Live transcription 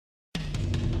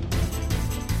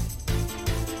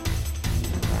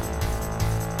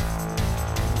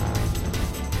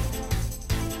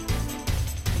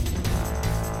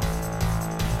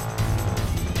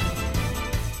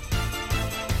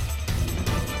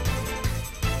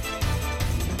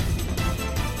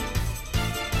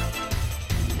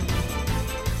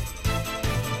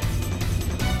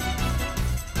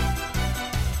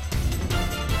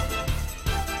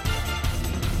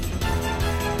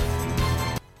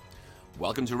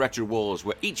Welcome to Retro Wars,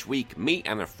 where each week me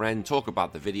and a friend talk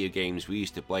about the video games we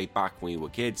used to play back when we were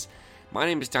kids. My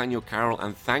name is Daniel Carroll,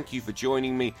 and thank you for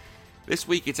joining me. This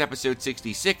week it's episode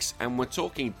 66, and we're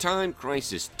talking Time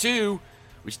Crisis 2,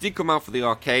 which did come out for the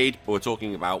arcade, but we're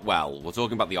talking about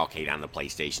the arcade and the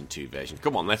PlayStation 2 version.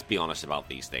 Come on, let's be honest about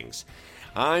these things.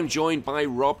 I'm joined by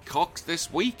Rob Cox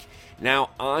this week.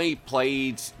 Now, I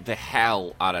played the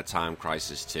hell out of Time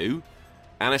Crisis 2,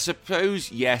 and I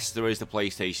suppose, yes, there is the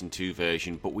PlayStation 2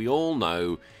 version, but we all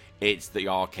know it's the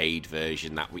arcade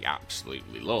version that we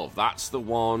absolutely love. That's the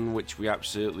one which we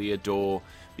absolutely adore,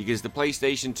 because the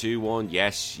PlayStation 2 one,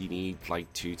 yes, you need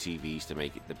like 2 TVs to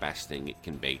make it the best thing it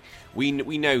can be. We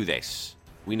know this.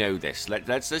 We know this.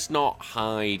 Let's not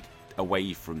hide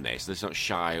away from this. Let's not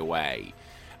shy away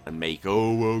and make,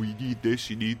 oh, well, you need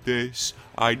this.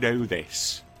 I know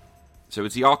this. So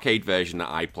it's the arcade version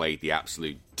that I played the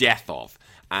absolute death of.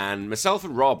 And myself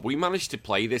and Rob, we managed to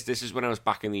play this. This is when I was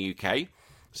back in the UK.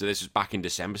 So this was back in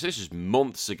December. So this was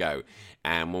months ago.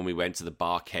 And when we went to the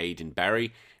Barcade in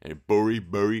Bury,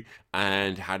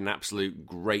 and had an absolute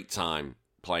great time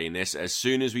playing this. As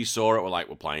soon as we saw it,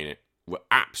 we're playing it. We're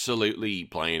absolutely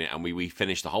playing it. And we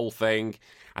finished the whole thing.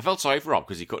 I felt sorry for Rob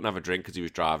because he couldn't have a drink because he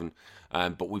was driving.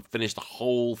 But we finished the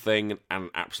whole thing and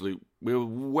we were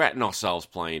wetting ourselves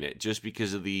playing it just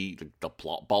because of the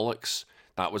plot bollocks.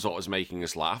 That was what was making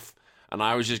us laugh. And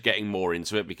I was just getting more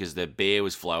into it because the beer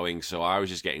was flowing, so I was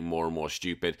just getting more and more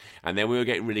stupid. And then we were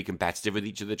getting really competitive with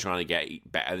each other, trying to get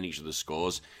better than each other's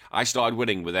scores. I started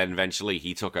winning, but then eventually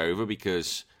he took over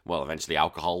because, well, eventually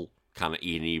alcohol kind of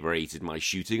inebriated my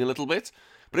shooting a little bit.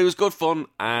 But it was good fun,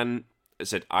 and I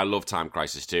said, I love Time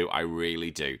Crisis 2. I really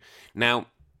do. Now,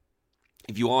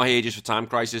 if you are here just for Time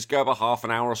Crisis, go about half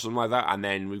an hour or something like that, and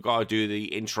then we've got to do the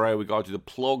intro, we've got to do the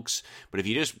plugs. But if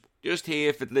you just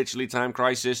here for literally Time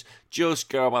Crisis, just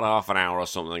go about half an hour or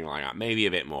something like that, maybe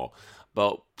a bit more.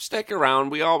 But stick around,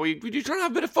 we do try and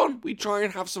have a bit of fun. We try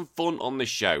and have some fun on this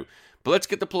show. But let's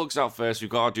get the plugs out first.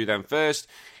 We've got to do them first.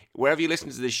 Wherever you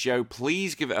listen to this show,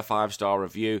 please give it a 5-star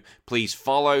review. Please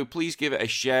follow. Please give it a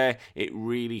share. It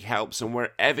really helps. And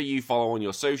wherever you follow on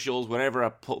your socials, whenever I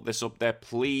put this up there,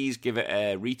 please give it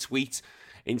a retweet,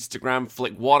 Instagram,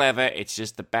 Flick, whatever. It's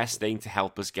just the best thing to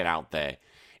help us get out there.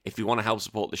 If you want to help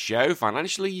support the show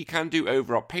financially, you can do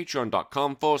over at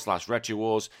patreon.com/Retro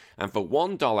Wars. And for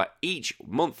 $1 each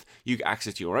month, you get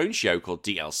access to your own show called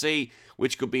DLC,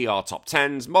 which could be our top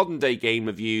 10s, modern day game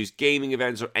reviews, gaming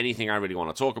events, or anything I really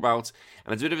want to talk about.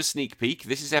 And as a bit of a sneak peek,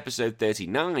 this is episode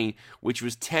 39, which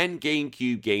was 10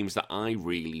 GameCube games that I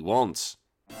really want.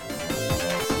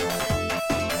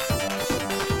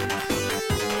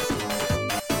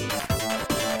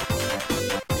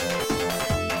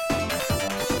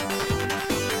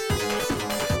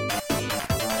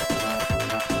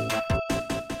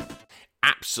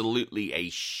 Absolutely a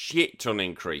shit ton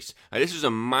increase. This was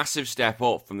a massive step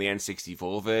up from the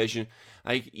N64 version.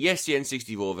 Yes, the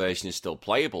N64 version is still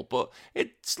playable, but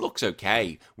it looks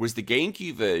okay. Whereas the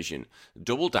GameCube version,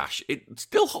 Double Dash, it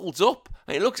still holds up.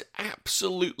 And it looks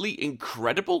absolutely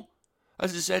incredible.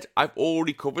 As I said, I've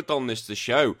already covered on the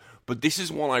show, but this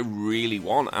is one I really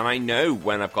want. And I know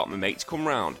when I've got my mates come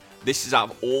round, this is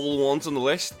out of all the ones on the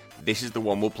list, this is the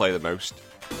one we'll play the most.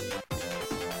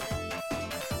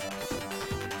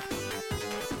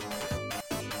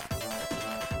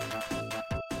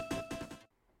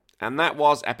 And that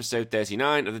was episode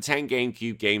 39 of the 10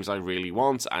 GameCube games I really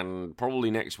want, and probably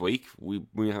next week, we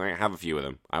might have a few of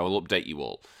them. I will update you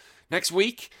all. Next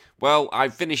week, well,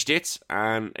 I've finished it,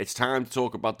 and it's time to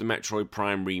talk about the Metroid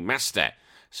Prime Remaster.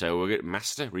 So we're getting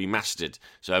remastered.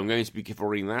 So I'm going to be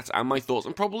covering that, and my thoughts,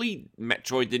 and probably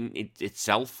Metroid in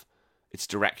itself, its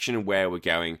direction and where we're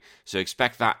going. So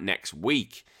expect that next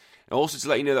week. Also, to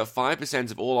let you know that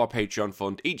 5% of all our Patreon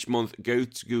fund each month go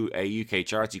to a UK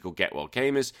charity called Get Well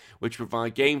Gamers, which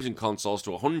provide games and consoles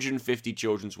to 150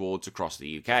 children's wards across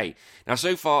the UK. Now,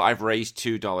 so far, I've raised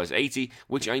 $2.80,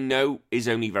 which I know is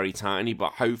only very tiny,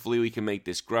 but hopefully we can make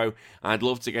this grow. I'd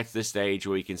love to get to the stage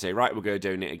where we can say, right, we're going to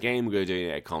donate a game, we're going to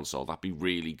donate a console. That'd be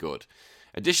really good.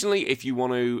 Additionally, if you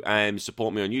want to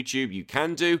support me on YouTube, you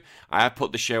can do. I have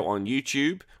put the show on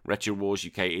YouTube. Retro Wars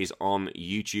UK is on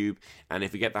YouTube. And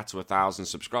if we get that to 1,000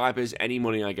 subscribers, any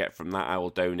money I get from that, I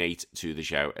will donate to the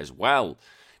show as well.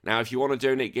 Now, if you want to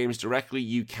donate games directly,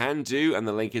 you can do, and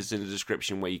the link is in the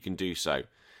description where you can do so.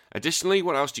 Additionally,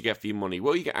 what else do you get for your money?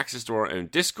 Well, you get access to our own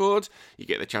Discord, you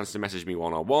get the chance to message me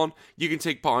one-on-one, you can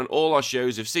take part in all our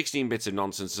shows of 16 Bits of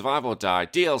Nonsense, Survive or Die,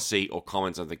 DLC, or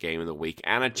comment on the game of the week,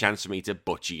 and a chance for me to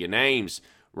butcher your names.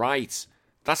 Right,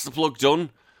 that's the plug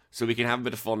done. so we can have a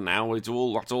bit of fun now. That's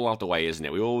all out the way, isn't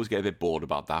it? We always get a bit bored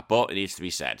about that, but it needs to be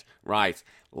said. Right,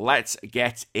 let's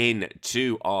get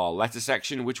into our letter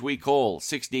section, which we call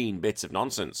 16 Bits of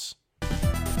Nonsense.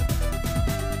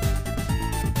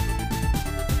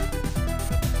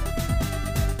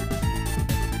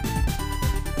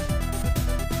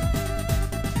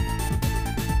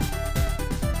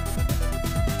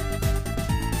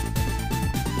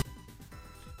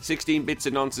 16 Bits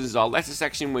of Nonsense is our letter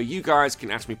section where you guys can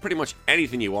ask me pretty much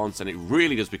anything you want, and it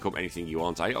really does become anything you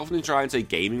want. I often try and say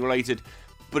gaming related,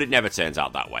 but it never turns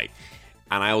out that way,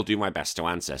 and I'll do my best to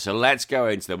answer. So let's go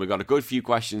into them. We've got a good few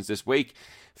questions this week.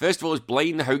 First of all is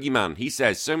Blaine the Hoagie Man. He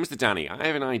says, "So Mr. Danny, I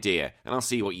have an idea, and I'll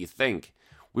see what you think.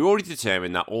 We already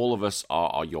determined that all of us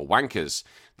are your wankers."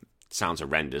 Sounds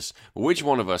horrendous, but which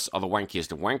one of us are the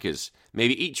wankiest of wankers?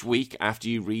 Maybe each week after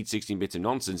you read 16 Bits of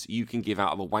Nonsense, you can give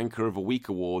out the Wanker of a Week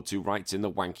award to write in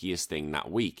the wankiest thing that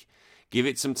week. Give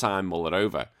it some time, mull it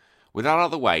over. With that out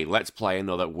of the way, let's play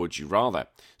another Would You Rather.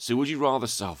 So would you rather...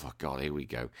 Oh, God, here we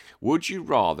go. Would you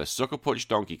rather sucker punch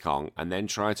Donkey Kong and then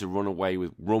try to run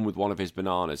with one of his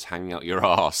bananas hanging out your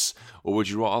arse? Or would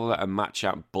you rather let a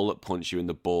Machamp bullet punch you in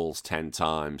the balls 10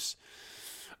 times?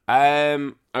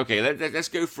 Okay, let's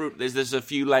go through. There's a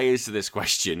few layers to this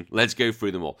question. Let's go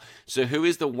through them all. So, who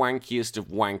is the wankiest of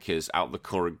wankers out of the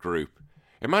current group?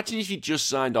 Imagine if you just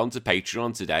signed on to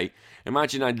Patreon today.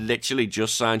 Imagine I literally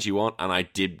just signed you on and I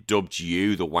dubbed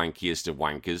you the wankiest of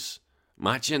wankers.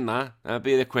 Imagine that. That'd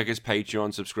be the quickest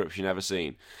Patreon subscription ever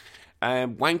seen.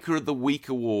 Wanker of the Week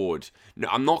award. No,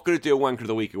 I'm not going to do a Wanker of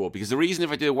the Week award, because the reason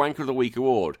if I do a Wanker of the Week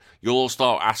award, you'll all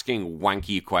start asking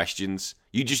wanky questions.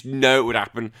 You just know it would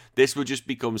happen. This would just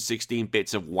become 16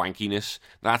 bits of wankiness.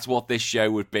 That's what this show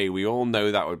would be. We all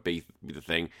know that would be the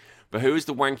thing. But who is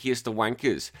the wankiest of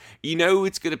wankers? You know who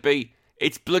it's going to be?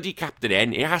 It's bloody Captain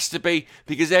N. It has to be,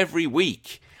 because every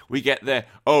week we get the,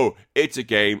 oh, it's a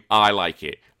game, I like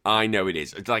it. I know it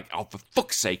is. It's like, oh, for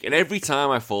fuck's sake. And every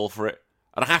time I fall for it,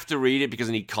 and I have to read it because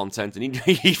I need content, and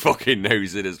he fucking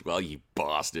knows it as well, you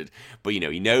bastard. But, you know,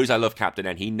 he knows I love Captain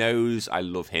N. He knows I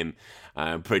love him.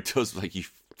 But it does, like, you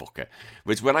fucker.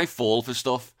 But it's when I fall for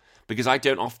stuff, because I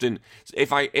don't often...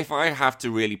 If I have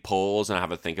to really pause and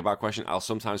have a think about a question, I'll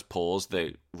sometimes pause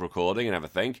the recording and have a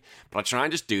think. But I try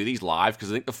and just do these live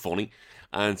because I think they're funny,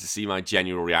 and to see my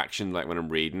genuine reaction, like, when I'm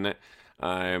reading it.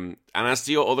 And as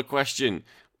to your other question...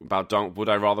 about would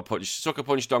I rather sucker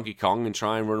punch Donkey Kong and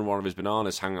try and run one of his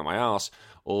bananas hanging out my arse,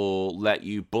 or let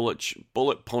you bullet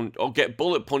punch or get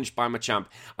bullet punched by Machamp?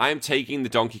 I am taking the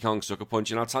Donkey Kong sucker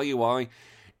punch, and I'll tell you why.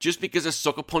 Just because I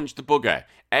sucker punched the bugger,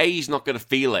 A, he's not going to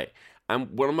feel it, and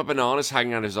one of my bananas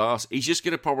hanging out his arse, he's just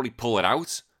going to probably pull it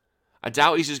out. I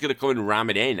doubt he's just going to come and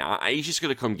ram it in. He's just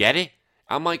going to come get it.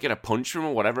 I might get a punch from him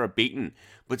or whatever, a beating,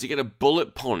 but to get a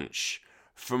bullet punch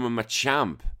from a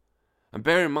Machamp. And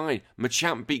bear in mind,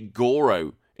 Machamp beat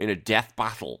Goro in a death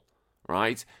battle,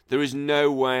 right? There is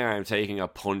no way I am taking a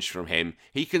punch from him.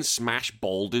 He can smash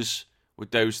boulders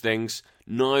with those things.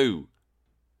 No.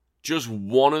 Just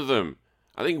one of them.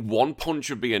 I think one punch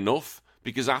would be enough,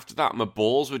 because after that, my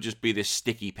balls would just be this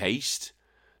sticky paste.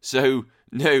 So,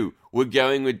 no, we're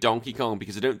going with Donkey Kong,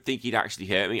 because I don't think he'd actually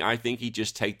hurt me. I think he'd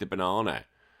just take the banana.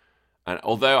 And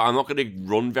although I'm not going to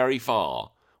run very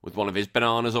far with one of his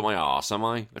bananas up my arse, am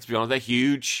I? Let's be honest, they're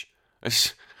huge. I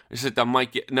said I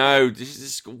might get... No,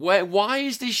 why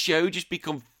is this show just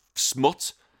become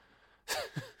smut?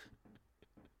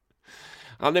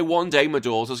 I know one day my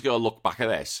daughter's going to look back at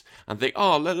this and think,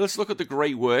 oh, let's look at the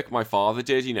great work my father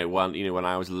did, when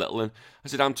I was little. And I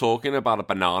said, I'm talking about a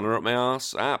banana up my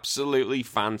arse. Absolutely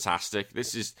fantastic.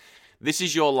 This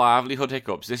is your livelihood,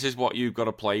 Hiccups. This is what you've got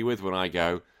to play with when I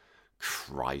go,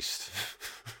 Christ.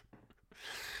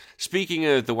 Speaking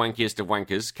of the wankiest of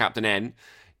wankers, Captain N,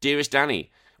 dearest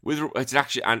Danny,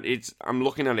 I'm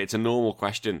looking at it, it's a normal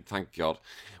question, thank God.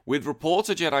 With reports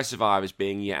of Jedi Survivors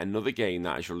being yet another game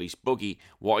that is released buggy,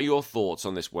 what are your thoughts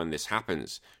on this when this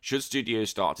happens? Should studios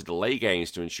start to delay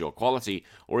games to ensure quality,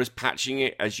 or is patching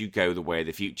it as you go the way of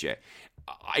the future?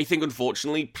 I think,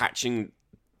 unfortunately, patching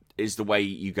is the way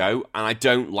you go, and I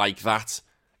don't like that.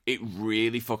 It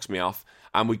really fucks me off.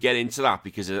 And we get into that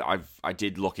because I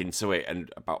did look into it and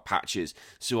about patches.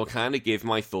 So I'll kind of give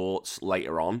my thoughts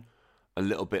later on, a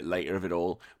little bit later of it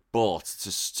all. But to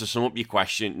sum up your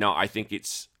question, no, I think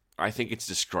it's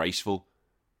disgraceful.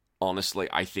 Honestly,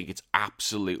 I think it's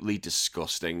absolutely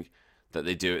disgusting that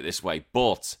they do it this way.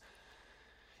 But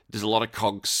there's a lot of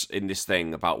cogs in this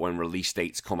thing about when release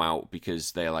dates come out,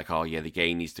 because they're like, oh yeah, the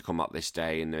game needs to come out this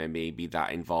day, and then maybe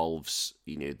that involves,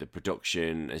 the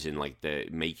production, as in like the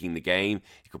making the game.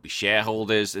 It could be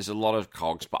shareholders. There's a lot of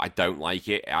cogs, but I don't like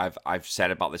it. I've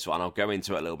said about this one. I'll go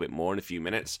into it a little bit more in a few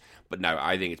minutes. But no,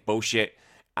 I think it's bullshit,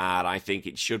 and I think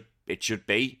it should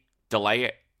be delay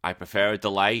it. I prefer a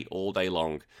delay all day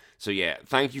long. So yeah,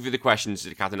 thank you for the questions,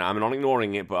 Captain. I'm not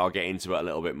ignoring it, but I'll get into it a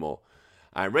little bit more.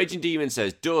 Raging Demon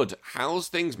says, Dud, how's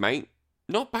things, mate?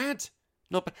 Not bad.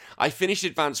 I finished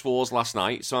Advance Wars last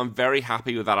night, so I'm very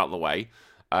happy with that out of the way.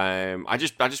 I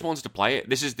just wanted to play it.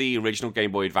 This is the original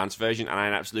Game Boy Advance version, and I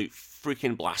had an absolute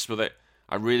freaking blast with it.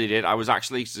 I really did. I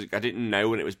didn't know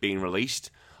when it was being released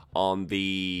on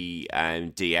the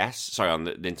DS. Sorry, on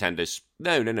the Nintendo.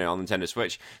 No, on Nintendo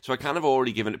Switch. So I kind of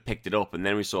already picked it up, and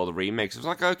then we saw the remakes. I was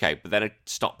like, okay, but then I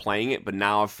stopped playing it. But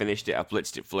now I've finished it. I've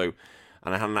blitzed it through.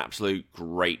 And I had an absolute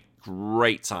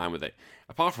great time with it.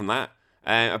 Apart from that,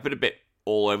 I've been a bit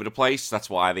all over the place. That's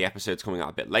why the episode's coming out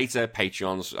a bit later.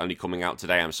 Patreon's only coming out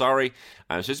today, I'm sorry.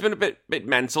 So it's been a bit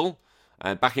mental.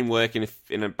 Back in work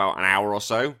in about an hour or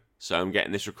so. So I'm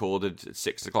getting this recorded at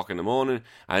 6 o'clock in the morning.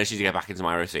 I just need to get back into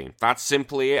my routine. That's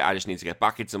simply it. I just need to get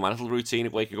back into my little routine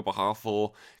of waking up at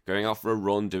 4:30, going out for a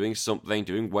run, doing something,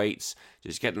 doing weights,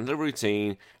 just getting into the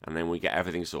routine, and then we get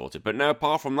everything sorted. But no,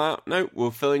 apart from that, no, we're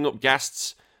filling up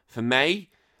guests for May.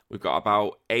 We've got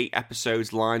about 8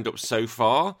 episodes lined up so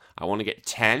far. I want to get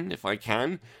 10 if I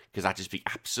can, because that'd just be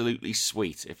absolutely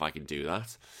sweet if I can do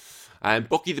that.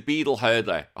 Bucky the Beetle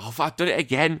Hurdler. Oh, I've done it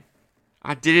again.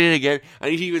 I did it again.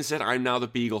 And he even said, I'm now the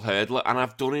Beagle Hurdler, and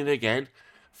I've done it again.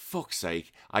 Fuck's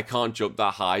sake. I can't jump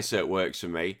that high, so it works for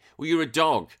me. Well, you're a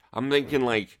dog. I'm thinking,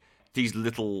 like, these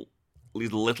little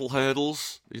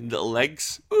hurdles, these little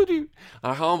legs. And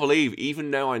I can't believe,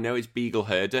 even though I know it's Beagle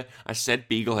Herder, I said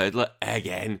Beagle Hurdler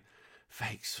again.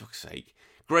 Fuck's sake.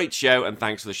 Great show, and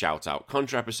thanks for the shout-out.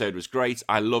 Contra episode was great.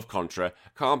 I love Contra.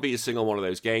 Can't beat a single one of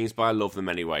those games, but I love them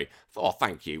anyway. Oh,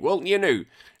 thank you. Well,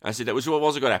 I said that was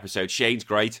a good episode. Shane's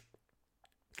great.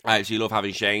 I actually love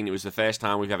having Shane. It was the first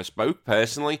time we've ever spoke,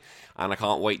 personally, and I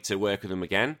can't wait to work with him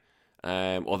again.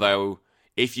 Although,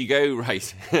 if you go,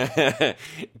 right,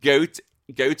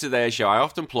 go to their show. I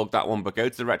often plug that one, but go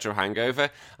to the Retro Hangover,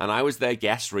 and I was their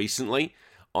guest recently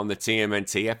on the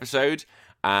TMNT episode,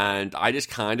 and I just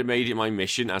kind of made it my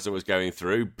mission as I was going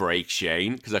through, break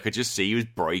Shane, because I could just see he was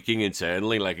breaking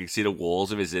internally. Like, I could see the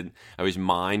walls of his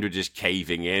mind were just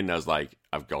caving in. I was like,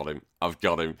 I've got him.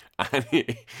 And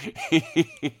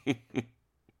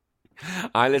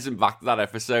I listened back to that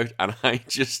episode, and I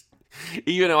just,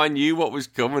 even though I knew what was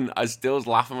coming, I still was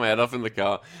laughing my head off in the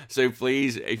car. So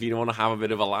please, if you want to have a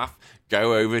bit of a laugh,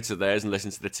 go over to theirs and listen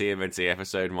to the TMNT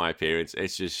episode, my appearance.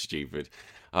 It's just stupid.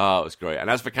 Oh, it was great. And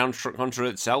as for Contra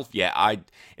itself, yeah,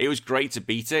 it was great to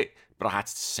beat it, but I had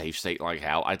to save state like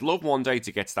hell. I'd love one day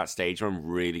to get to that stage where I'm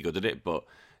really good at it, but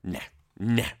nah.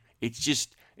 It's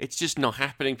just not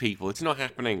happening, people. It's not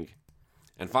happening.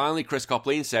 And finally, Chris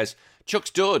Copleen says, Chuck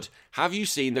Stud, have you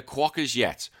seen the Quokkas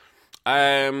yet?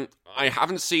 I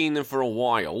haven't seen them for a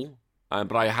while,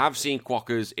 but I have seen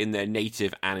Quokkas in their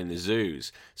native and in the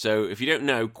zoos. So if you don't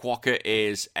know, Quokka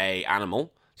is a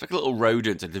animal. It's like a little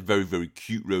rodent, and it's a very, very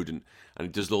cute rodent, and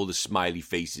it does all the smiley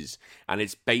faces, and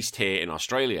it's based here in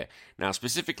Australia. Now,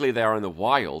 specifically, they are in the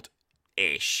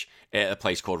wild-ish, at a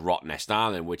place called Rottnest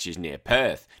Island, which is near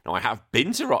Perth. Now, I have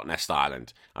been to Rottnest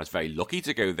Island. I was very lucky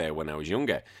to go there when I was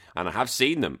younger, and I have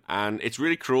seen them, and it's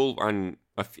really cruel, and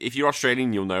if you're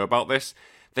Australian, you'll know about this.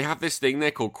 They have this thing there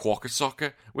called Quokka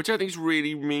Soccer, which I think is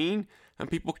really mean,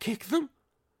 and people kick them.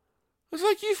 I was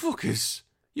like, you fuckers.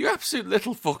 You absolute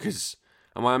little fuckers.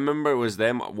 And I remember it was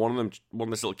them, one of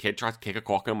this little kid tried to kick a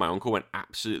quokka, and my uncle went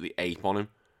absolutely ape on him.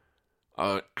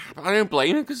 I don't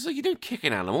blame him, because you don't kick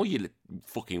an animal, you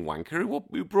fucking wanker.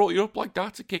 Who brought you up like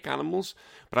that to kick animals?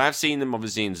 But I have seen them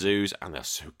obviously in zoos, and they're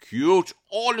so cute.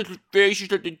 All little faces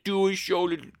that they do is so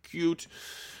little cute.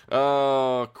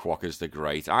 Quokkas, they're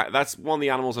great. That's one of the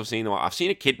animals I've seen in the wild. I've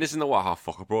seen echidnas in the wild. Oh,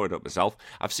 fuck, I brought it up myself.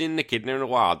 I've seen an echidna in the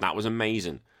wild, and that was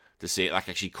amazing. To see it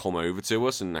actually come over to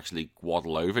us and actually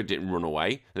waddle over. It didn't run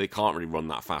away. They can't really run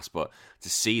that fast, but to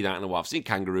see that in the wild. I've seen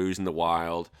kangaroos in the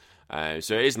wild.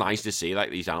 So it is nice to see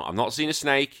these animals. I've not seen a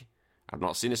snake.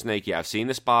 Yet. I've seen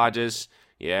the spiders.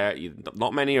 Yeah,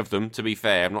 not many of them, to be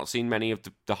fair. I've not seen many of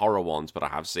the horror ones, but I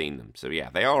have seen them. So yeah,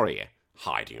 they are here,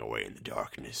 hiding away in the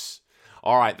darkness.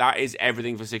 All right, that is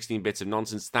everything for 16 Bits of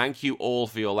Nonsense. Thank you all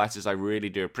for your letters. I really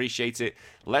do appreciate it.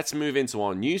 Let's move into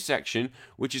our new section,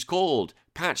 which is called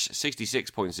Patch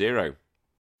 66.0.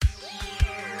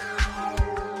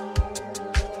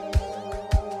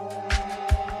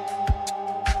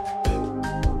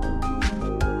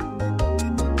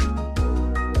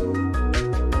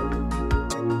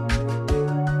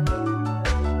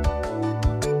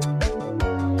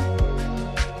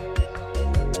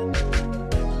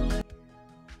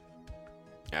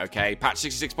 Okay, patch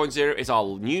 66.0 is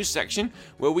our news section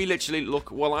where we literally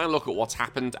I look at what's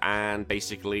happened and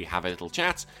basically have a little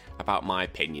chat about my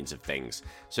opinions of things.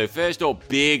 So first up,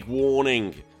 big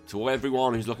warning to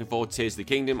everyone who's looking forward to Tears of the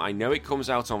Kingdom. I know it comes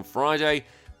out on Friday,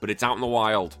 but it's out in the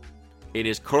wild. It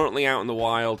is currently out in the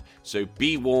wild, so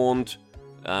be warned.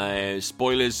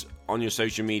 Spoilers on your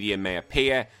social media may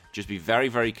appear. Just be very,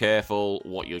 very careful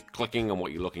what you're clicking and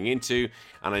what you're looking into.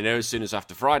 And I know as soon as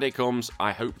after Friday comes,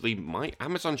 my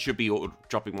Amazon should be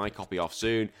dropping my copy off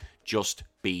soon. Just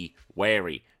be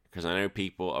wary, because I know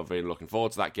people are really looking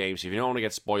forward to that game. So if you don't want to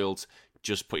get spoiled,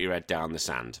 just put your head down in the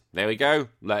sand. There we go,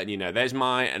 letting you know. There's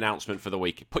my announcement for the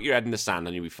week. Put your head in the sand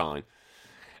and you'll be fine.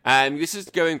 This is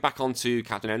going back onto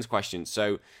Captain N's question.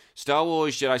 So, Star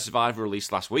Wars Jedi Survivor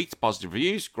released last week. Positive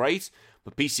reviews, great.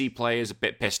 But PC players are a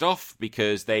bit pissed off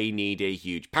because they need a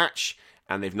huge patch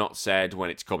and they've not said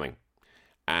when it's coming.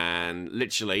 And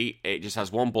literally, it just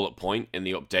has one bullet point in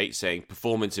the update saying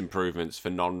performance improvements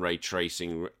for non-ray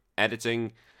tracing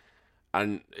editing.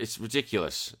 And it's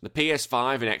ridiculous. The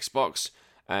PS5 and Xbox,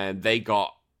 they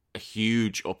got a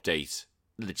huge update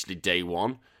literally day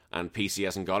one. And PC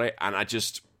hasn't got it. And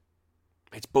it's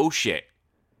bullshit.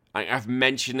 I've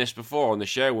mentioned this before on the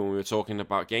show when we were talking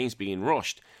about games being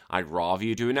rushed. I'd rather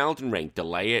you do an Elden Ring.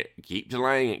 Delay it, keep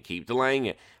delaying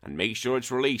it, and make sure it's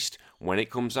released when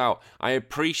it comes out. I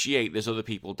appreciate there's other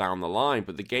people down the line,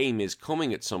 but the game is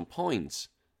coming at some point.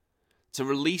 To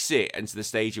release it into the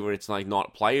stage where it's like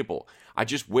not playable, I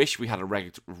just wish we had a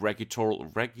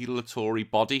regulatory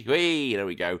body. Hey, there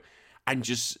we go. And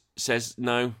just says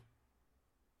no.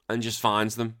 And just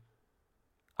fines them.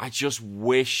 I just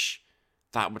wish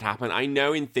that would happen. I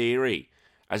know in theory,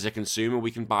 as a consumer,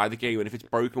 we can buy the game, and if it's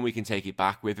broken, we can take it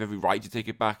back. We have every right to take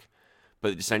it back.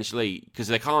 But essentially, because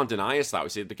they can't deny us that. We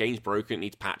say the game's broken, it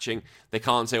needs patching. They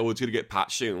can't say, it's going to get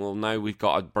patched soon. Well, no, we've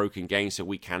got a broken game, so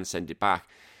we can send it back.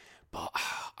 But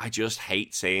I just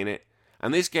hate saying it.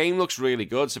 And this game looks really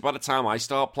good, so by the time I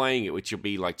start playing it, which will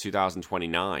be like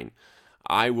 2029,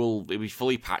 it'll be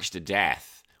fully patched to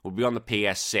death. We'll be on the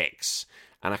PS6,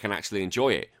 and I can actually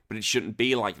enjoy it. But it shouldn't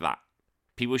be like that.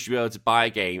 People should be able to buy a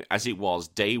game as it was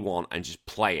day one and just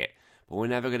play it. But we're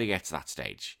never going to get to that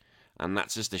stage. And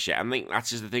that's just the shit. I think that's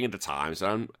just the thing at the time. So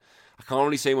I can't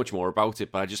really say much more about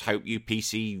it, but I just hope you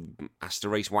PC Master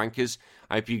Race wankers,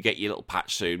 I hope you get your little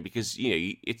patch soon. Because,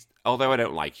 although I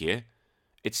don't like you,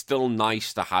 it's still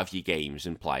nice to have your games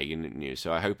and play. And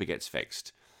so I hope it gets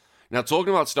fixed. Now,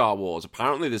 talking about Star Wars,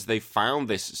 apparently they found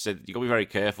this, said you've got to be very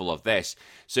careful of this.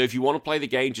 So if you want to play the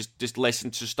game, just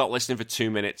stop listening for 2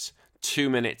 minutes.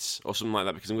 2 minutes or something like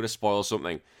that, because I'm going to spoil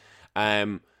something.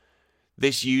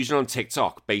 This user on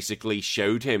TikTok basically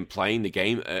showed him playing the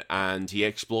game, and he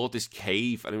explored this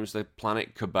cave, and it was the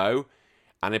planet Cabo.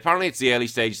 And apparently it's the early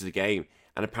stages of the game.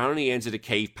 And apparently he entered a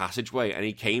cave passageway, and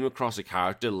he came across a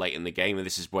character late in the game, and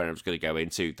this is where I was going to go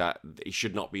into, that he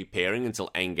should not be appearing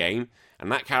until endgame.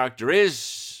 And that character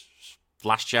is,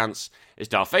 last chance, is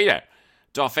Darth Vader.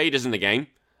 Darth Vader's in the game,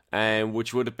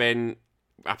 which would have been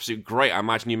absolutely great. I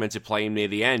imagine you meant to play him near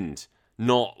the end,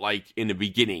 not like in the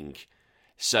beginning.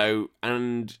 So,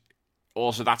 and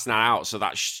also that's not out, so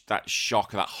that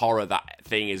shock, that horror, that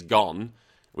thing is gone,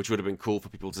 which would have been cool for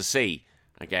people to see.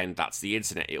 Again, that's the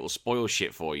internet. It will spoil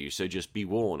shit for you, so just be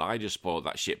warned. I just spoiled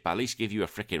that shit, but at least give you a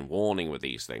freaking warning with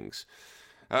these things.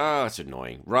 Oh, it's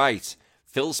annoying. Right.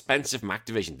 Phil Spencer from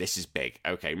Activision. This is big.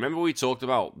 Okay, remember we talked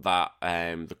about that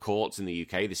the courts in the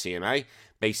UK, the CMA,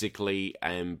 basically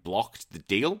blocked the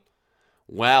deal?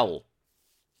 Well,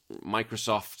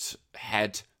 Microsoft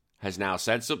head has now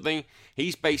said something.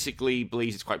 He's basically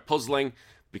believes it's quite puzzling,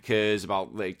 because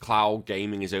about the cloud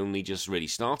gaming has only just really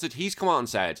started. He's come out and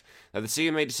said that the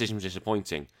CMA decision was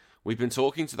disappointing. We've been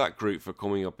talking to that group for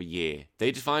coming up a year.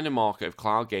 They defined a market of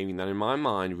cloud gaming that in my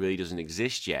mind really doesn't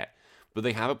exist yet. But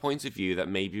they have a point of view that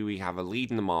maybe we have a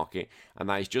lead in the market and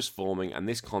that is just forming, and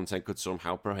this content could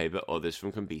somehow prohibit others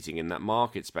from competing in that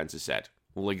market, Spencer said.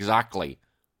 Well, exactly.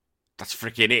 That's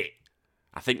freaking it.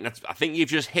 I think you've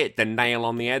just hit the nail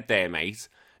on the head there, mate.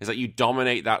 Is that you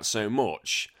dominate that so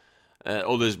much,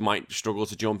 others might struggle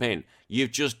to jump in.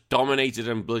 You've just dominated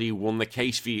and bloody won the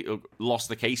case for you, lost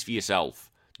the case for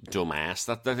yourself, dumbass.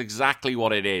 That's exactly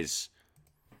what it is.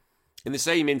 In the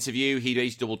same interview,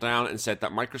 he's doubled down and said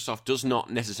that Microsoft does not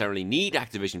necessarily need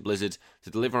Activision Blizzard to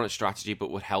deliver on its strategy,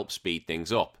 but would help speed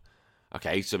things up.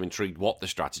 Okay, so I'm intrigued what the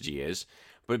strategy is.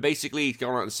 But basically, he's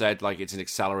gone out and said, like, it's an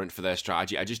accelerant for their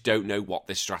strategy. I just don't know what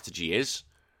this strategy is.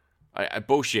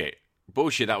 Bullshit.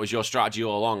 Bullshit, that was your strategy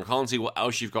all along. I can't see what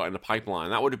else you've got in the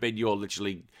pipeline. That would have been your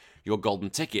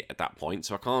golden ticket at that point,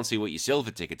 so I can't see what your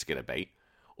silver ticket's going to be.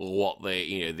 what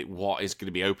what is going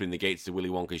to be opening the gates to Willy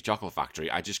Wonka's chocolate factory.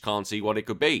 I just can't see what it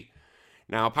could be.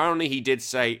 Now, apparently, he did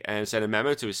send a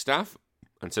memo to his staff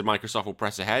and said Microsoft will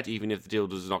press ahead even if the deal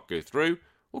does not go through.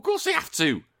 Well, of course they have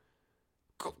to.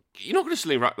 You're not going to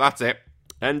sleep, right? That's it.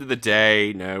 End of the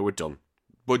day. No, we're done.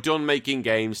 We're done making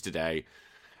games today.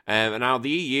 And now the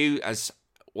EU,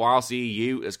 whilst the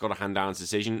EU has got a hand down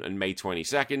decision on May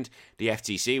 22nd, the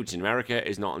FTC, which is in America,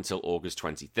 is not until August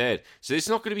 23rd. So it's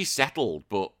not going to be settled,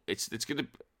 but it's going to,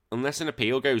 unless an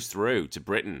appeal goes through to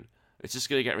Britain, it's just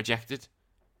going to get rejected.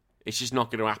 It's just not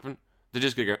going to happen. They're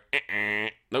just going to go,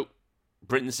 nope.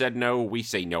 Britain said no, we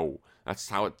say no. That's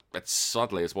how that's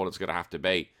sadly is what it's going to have to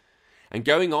be. And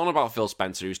going on about Phil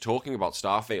Spencer, who's talking about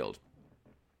Starfield.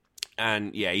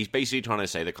 And yeah, he's basically trying to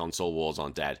say the console wars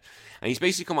aren't dead. And he's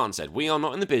basically come out and said, we are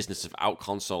not in the business of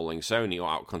out-consoling Sony or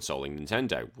out-consoling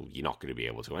Nintendo. Well, you're not going to be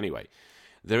able to anyway.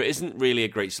 There isn't really a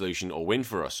great solution or win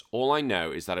for us. All I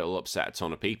know is that it'll upset a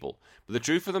ton of people. But the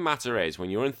truth of the matter is,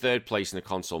 when you're in third place in the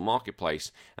console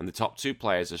marketplace, and the top two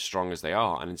players are as strong as they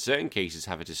are, and in certain cases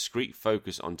have a discrete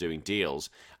focus on doing deals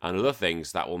and other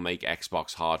things that will make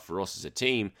Xbox hard for us as a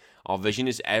team, our vision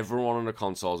is everyone on the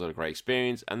consoles had a great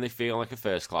experience, and they feel like a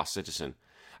first-class citizen.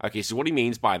 Okay, so what he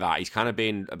means by that, he's kind of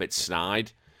being a bit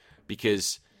snide,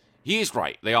 because he is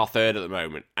right. They are third at the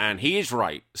moment, and he is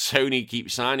right. Sony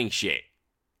keeps signing shit.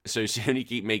 So Sony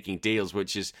keep making deals,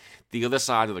 which is the other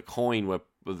side of the coin where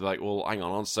like, well, hang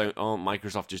on, aren't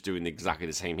Microsoft just doing exactly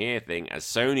the same here thing as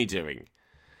Sony doing?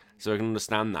 So I can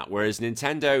understand that. Whereas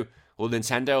Nintendo will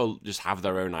just have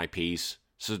their own IPs.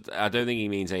 So I don't think he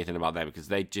means anything about them because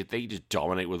they just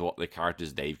dominate with what the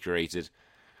characters they've created.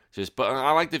 But I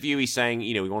like the view he's saying,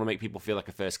 we want to make people feel like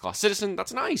a first-class citizen.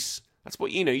 That's nice. That's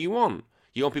what, you want.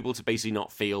 You want people to basically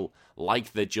not feel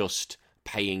like they're just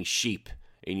paying sheep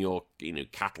in your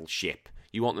cattle ship.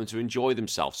 You want them to enjoy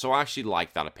themselves. So I actually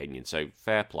like that opinion. So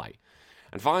fair play.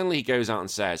 And finally, he goes out and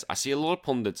says, I see a lot of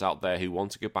pundits out there who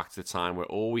want to go back to the time where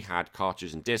all we had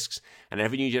cartridges and discs and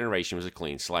every new generation was a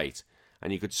clean slate.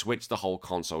 And you could switch the whole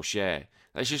console share.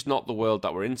 That's just not the world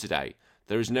that we're in today.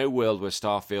 There is no world where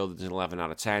Starfield is an 11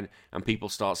 out of 10 and people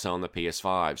start selling the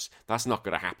PS5s. That's not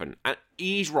going to happen. And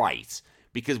he's right.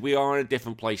 Because we are in a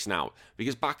different place now.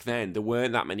 Because back then, there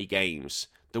weren't that many games.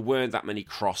 There weren't that many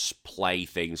cross-play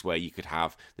things where you could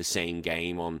have the same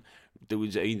game on. There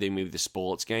was maybe the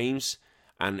sports games,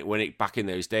 and back in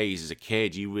those days as a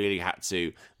kid, you really had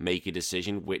to make a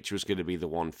decision which was going to be the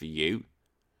one for you.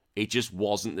 It just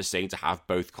wasn't the same to have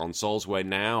both consoles. Where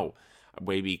now,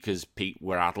 maybe because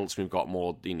we're adults, we've got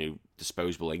more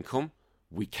disposable income.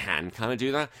 We can kind of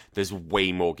do that. There's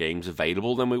way more games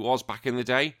available than it was back in the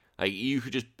day. Like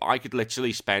I could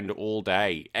literally spend all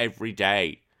day, every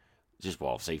day.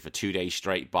 Say for 2 days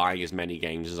straight, buying as many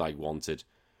games as I wanted.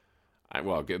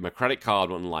 My credit card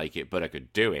wouldn't like it, but I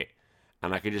could do it.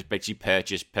 And I could just basically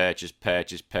purchase,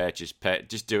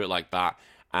 just do it like that.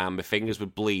 And my fingers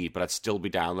would bleed, but I'd still be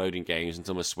downloading games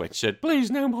until my Switch said, please,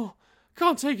 no more.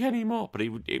 Can't take any more. But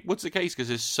it was the case because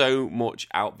there's so much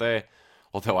out there.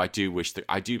 Although I do miss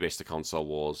the console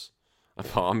wars. A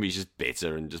part of me is just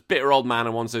bitter old man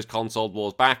and wants those console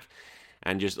wars back.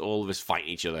 And just all of us fighting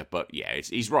each other. But yeah,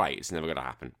 he's right. It's never going to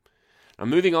happen. Now,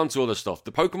 moving on to other stuff.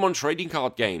 The Pokemon trading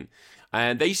card game.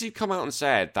 And they used to come out and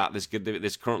said that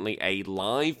there's currently a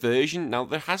live version. Now,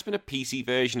 there has been a PC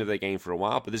version of the game for a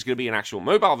while, but there's going to be an actual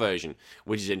mobile version,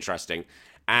 which is interesting.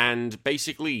 And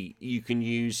basically, you can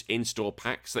use in-store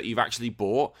packs that you've actually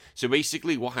bought. So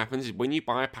basically, what happens is when you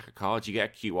buy a pack of cards, you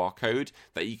get a QR code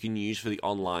that you can use for the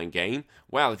online game.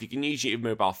 Well, if you can use it in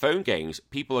mobile phone games,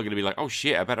 people are going to be like, oh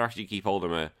shit, I better actually keep hold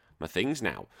of my things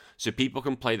now. So people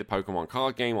can play the Pokemon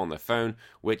card game on their phone,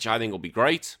 which I think will be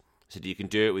great. So you can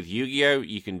do it with Yu-Gi-Oh!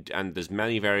 And there's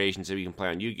many variations that we can play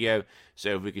on Yu-Gi-Oh!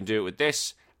 So if we can do it with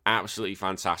this, absolutely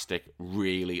fantastic.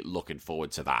 Really looking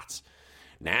forward to that.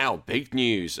 Now, big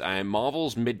news.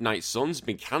 Marvel's Midnight Suns has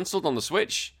been cancelled on the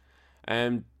Switch.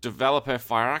 Developer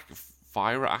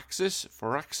Firaxis?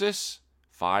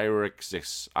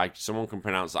 Someone can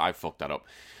pronounce that. I fucked that up.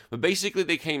 But basically,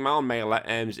 they came out on May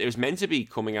 11th. It was meant to be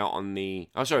coming out on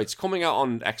it's coming out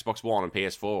on Xbox One and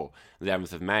PS4 the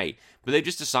 11th of May. But they've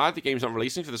just decided the game's not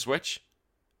releasing for the Switch.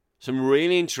 So I'm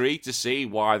really intrigued to see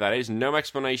why that is. No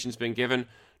explanation's been given.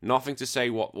 Nothing to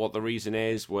say what the reason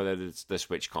is, whether the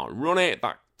Switch can't run it.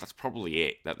 That's probably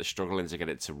it, that they're struggling to get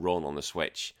it to run on the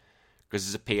Switch. Because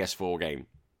it's a PS4 game.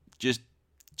 Just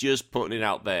putting it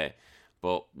out there.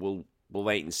 But we'll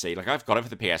wait and see. Like, I've got it for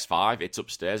the PS5. It's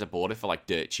upstairs. I bought it for,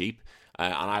 dirt cheap.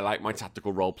 And I like my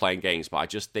tactical role-playing games, but I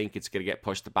just think it's going to get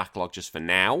pushed to backlog just for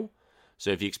now. So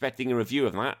if you're expecting a review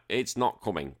of that, it's not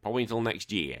coming. Probably until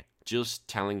next year. Just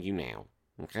telling you now.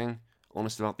 Okay?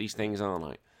 Honest about these things, aren't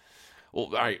I? Well,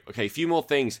 all right, okay, a few more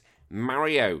things.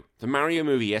 Mario. The Mario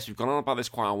movie, yes, we've gone on about this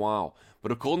quite a while.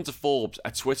 But according to Forbes,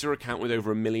 a Twitter account with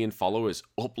over 1 million followers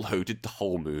uploaded the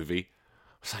whole movie.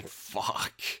 I was like,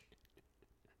 fuck.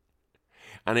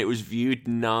 And it was viewed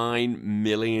 9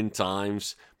 million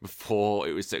times before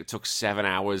it took 7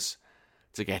 hours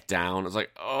to get down. I was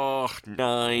like, oh,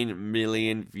 9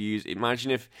 million views.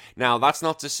 Imagine if... Now, that's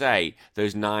not to say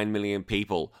those 9 million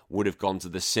people would have gone to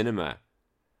the cinema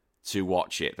to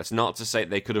watch it. That's not to say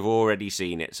they could have already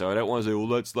seen it. So I don't want to say, well,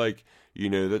 that's like, you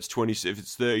know, that's 20... If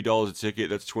it's $30 a ticket,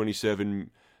 that's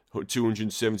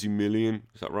 270 million.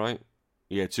 Is that right?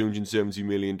 Yeah, $270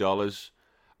 million.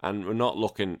 And we're not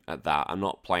looking at that. I'm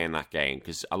not playing that game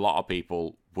because a lot of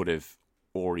people would have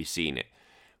already seen it.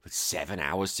 But 7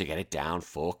 hours to get it down,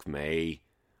 fuck me.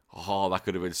 Oh, that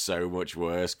could have been so much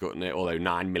worse, couldn't it? Although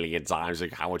 9 million times,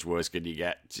 like, how much worse could you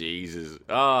get? Jesus.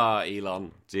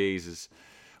 Elon, Jesus.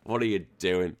 What are you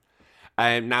doing?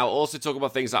 Now, also talk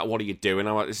about things like, what are you doing?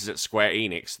 This is at Square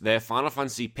Enix. They're Final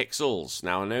Fantasy Pixels.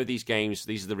 Now, I know these games,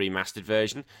 these are the remastered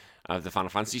version of the Final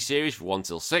Fantasy series for 1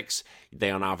 till 6.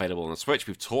 They are now available on the Switch.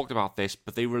 We've talked about this,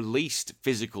 but they released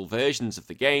physical versions of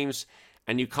the games,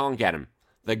 and you can't get them.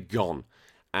 They're gone.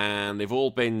 And they've all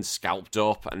been scalped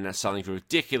up, and they're selling for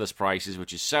ridiculous prices,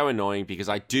 which is so annoying, because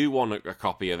I do want a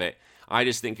copy of it. I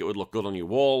just think it would look good on your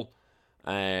wall.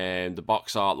 The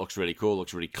box art looks really cool,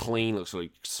 looks really clean, looks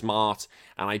really smart,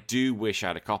 and I do wish I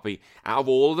had a copy. Out of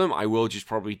all of them, I will just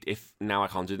probably, if now I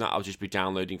can't do that, I'll just be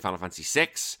downloading Final Fantasy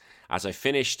 6. As I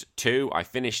finished 2, I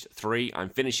finished 3, I'm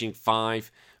finishing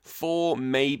 5, 4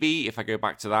 maybe, if I go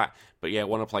back to that. But yeah, I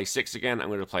want to play 6 again. I'm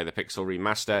going to play the Pixel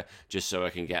Remaster, just so I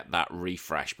can get that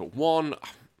refresh. But 1,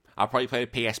 I'll probably play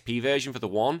the PSP version for the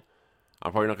 1.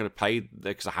 I'm probably not going to play,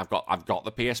 because I've got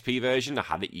the PSP version, I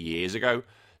had it years ago.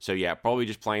 So yeah, probably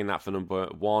just playing that for number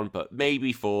 1, but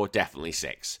maybe 4, definitely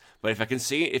 6. But if I can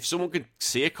see it, if someone could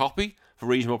see a copy for a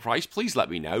reasonable price, please let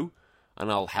me know. And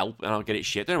I'll help, and I'll get it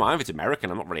shipped. I don't mind if it's American,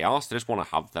 I'm not really asked. I just want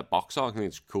to have that box art. I think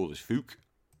it's cool as fook.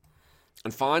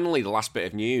 And finally, the last bit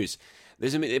of news.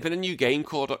 There's been a new game the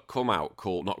trailer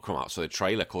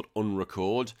called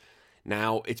Unrecord.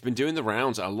 Now, it's been doing the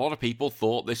rounds. A lot of people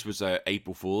thought this was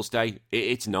April Fool's Day.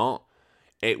 It's not.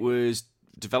 It was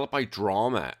developed by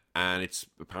Drama, and it's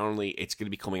going to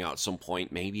be coming out at some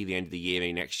point, maybe the end of the year,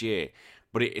 maybe next year.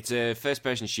 But it's a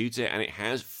first-person shooter, and it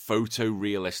has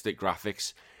photorealistic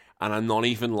graphics. And I'm not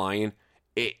even lying.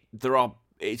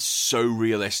 It's so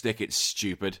realistic, it's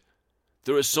stupid.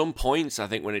 There are some points, I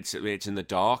think, when it's in the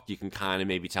dark, you can kind of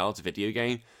maybe tell it's a video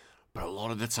game. But a lot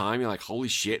of the time, you're like, holy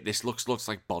shit, this looks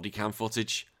like body cam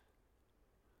footage.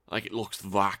 Like, it looks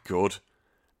that good.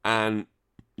 And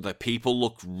the people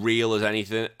look real as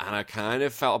anything. And I kind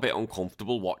of felt a bit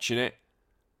uncomfortable watching it.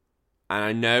 And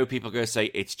I know people are going to say,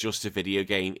 it's just a video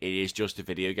game. It is just a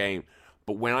video game.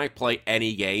 But when I play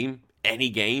any game,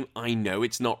 I know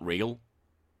it's not real.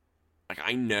 Like,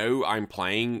 I know I'm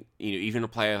playing, even a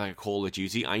player like Call of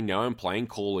Duty, I know I'm playing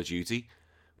Call of Duty,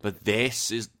 but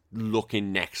this is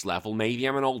looking next level. Maybe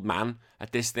I'm an old man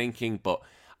at this thinking, but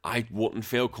I wouldn't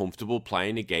feel comfortable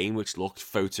playing a game which looked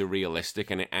photorealistic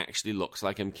and it actually looks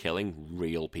like I'm killing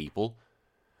real people.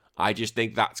 I just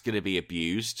think that's going to be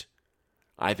abused.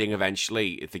 I think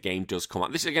eventually, if the game does come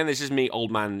out, this is me,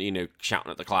 old man,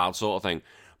 shouting at the cloud sort of thing,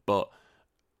 but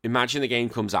imagine the game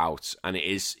comes out and it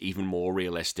is even more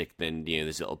realistic than,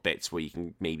 there's little bits where you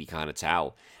can maybe kind of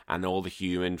tell. And all the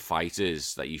human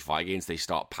fighters that you fight against, they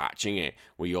start patching it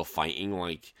where you're fighting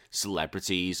like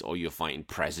celebrities or you're fighting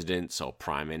presidents or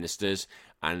prime ministers.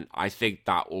 And I think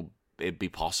it'd be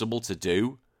possible to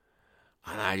do.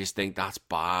 And I just think that's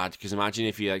bad. Because imagine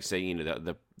if you say,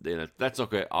 let's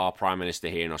look at our prime minister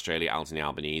here in Australia, Anthony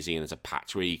Albanese, and there's a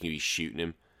patch where you can be shooting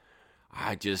him.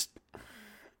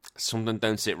 Something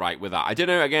don't sit right with that. I don't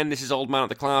know, again, this is old man at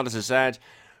the cloud, as I said,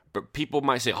 but people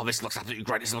might say, oh, this looks absolutely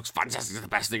great, this looks fantastic, it's the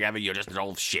best thing ever, you're just an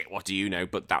old shit, what do you know?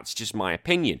 But that's just my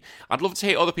opinion. I'd love to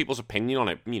hear other people's opinion on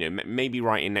it. Maybe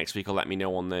write in next week or let me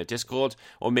know on the Discord,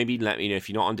 or maybe let me know, if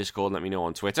you're not on Discord, let me know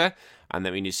on Twitter, and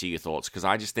let me know see your thoughts, because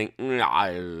I just think,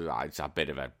 it's a bit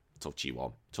of a touchy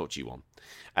one.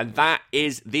 And that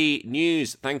is the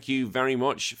news. Thank you very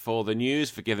much for the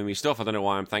news, for giving me stuff. I don't know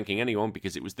why I'm thanking anyone,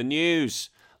 because it was the news.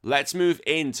 Let's move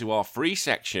into our free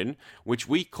section, which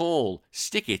we call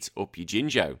Stick It Up Your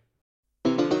Jinjo.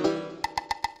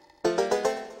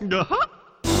 Uh-huh.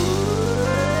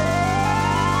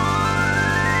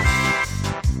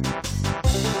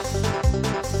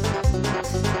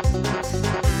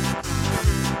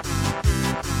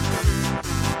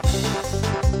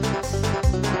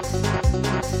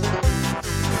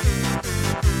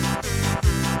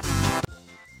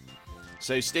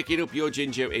 So Stick It Up Your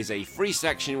Ginger is a free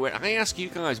section where I ask you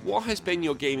guys what has been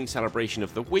your gaming celebration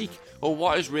of the week, or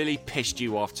what has really pissed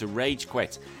you off to rage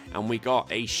quit. And we got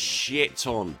a shit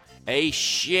ton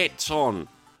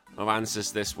of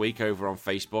answers this week over on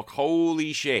Facebook.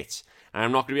 Holy shit. And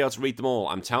I'm not going to be able to read them all.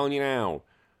 I'm telling you now.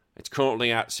 It's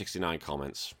currently at 69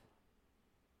 comments.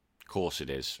 Of course it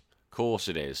is.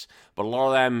 But a lot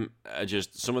of them are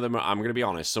just, some of them are, I'm going to be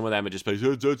honest, some of them are just, oh,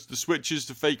 the Switch is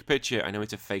the fake picture. I know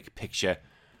it's a fake picture.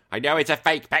 I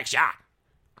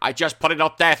just put it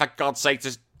up there, for God's sake,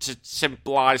 to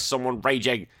symbolize someone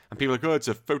raging. And people are like, oh, it's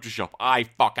a Photoshop. I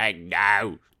fucking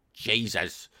know.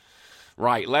 Jesus.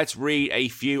 Right, let's read a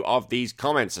few of these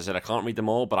comments. I said I can't read them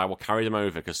all, but I will carry them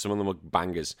over because some of them are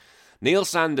bangers. Neil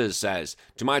Sanders says,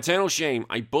 to my eternal shame,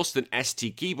 I bust an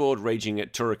ST keyboard raging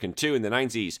at Turrican 2 in the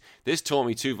 90s. This taught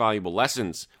me 2 valuable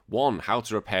lessons. 1, how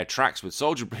to repair tracks with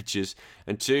soldier bridges,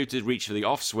 and 2, to reach for the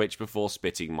off switch before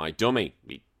spitting my dummy.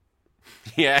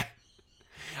 Yeah.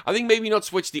 I think maybe not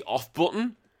switch the off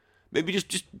button. Maybe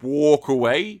just walk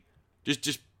away.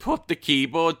 Just put the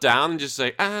keyboard down and just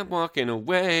say, I'm walking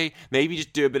away. Maybe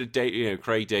just do a bit of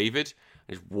Craig David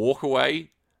and just walk away.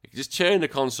 Just turn the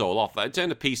console off. Turn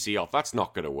the PC off. That's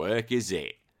not going to work, is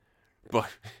it? But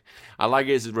I like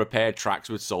it as repair tracks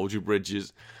with soldier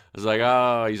bridges. I was like,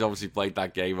 oh, he's obviously played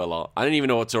that game a lot. I didn't even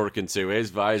know what Turrican 2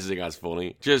 is, but I just think that's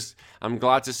funny. I'm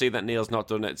glad to see that Neil's not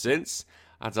done it since.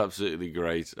 That's absolutely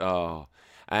great. Oh.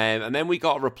 And then we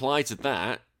got a reply to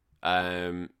that.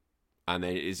 And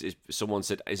then someone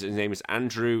said, his name is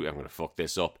Andrew. I'm going to fuck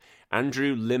this up.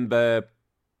 Andrew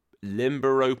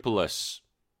Limberopoulos.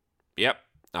 Yep.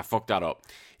 I fucked that up.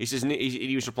 He says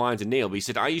he was replying to Neil, but he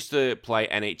said, I used to play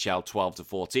NHL 12 to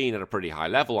 14 at a pretty high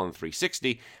level on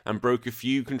 360 and broke a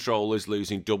few controllers,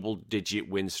 losing double-digit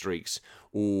win streaks.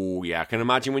 Oh, yeah, I can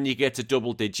imagine when you get to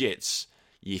double digits,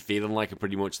 you're feeling like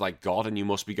pretty much like God, and you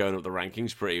must be going up the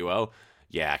rankings pretty well.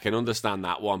 Yeah, I can understand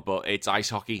that one, but it's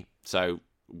ice hockey, so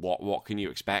what can you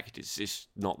expect? It's just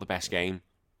not the best game.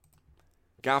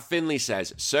 Gav Finley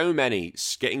says, so many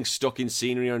getting stuck in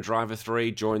scenery on Driver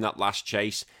 3 during that last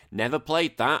chase. Never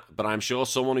played that, but I'm sure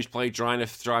someone who's played Driver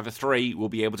 3 will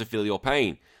be able to feel your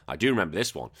pain. I do remember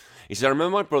this one. He said, I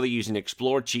remember my brother using an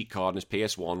Explorer cheat card on his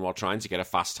PS1 while trying to get a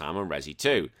fast time on Resi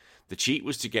 2. The cheat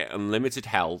was to get unlimited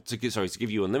health, to give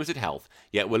you unlimited health,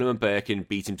 yet William and Birkin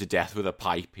beat him to death with a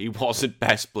pipe. He wasn't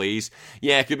best pleased.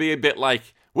 Yeah, it could be a bit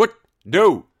like, what?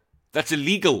 No, that's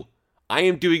illegal. I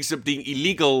am doing something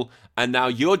illegal, and now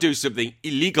you're doing something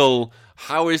illegal.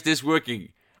 How is this working?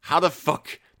 How the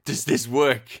fuck does this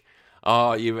work?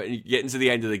 Oh, you're getting to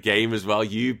the end of the game as well.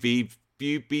 You'd be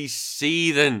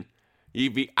seething.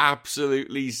 You'd be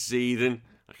absolutely seething.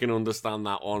 I can understand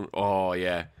that one. Oh,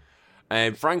 yeah.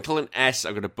 Franklin S.,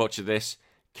 I'm going to butcher this.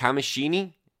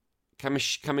 Kaminishi?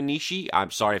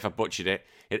 I'm sorry if I butchered it.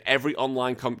 In every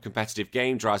online competitive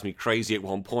game drives me crazy at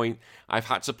one point. I've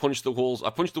had to punch the walls.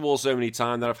 I've punched the wall so many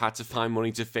times that I've had to find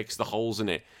money to fix the holes in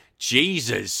it.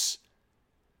 Jesus!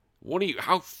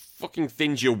 How fucking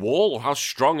thin's your wall? Or how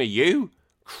strong are you?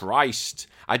 Christ.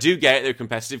 I do get it, though,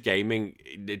 competitive gaming,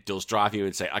 it does drive you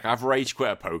insane. Like, I've rage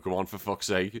quit a Pokemon, for fuck's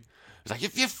sake. It's like,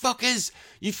 if you fuckers,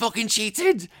 you fucking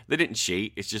cheated! They didn't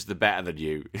cheat, it's just they're better than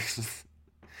you.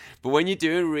 But when you're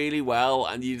doing really well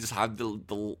and you just have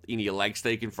your legs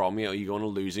taken from you, or you go on a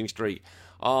losing streak,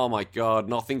 oh my god,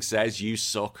 nothing says you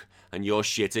suck and you're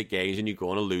shit at games and you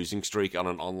go on a losing streak on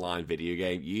an online video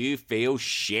game. You feel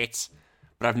shit.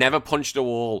 But I've never punched a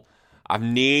wall. I've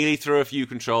nearly threw a few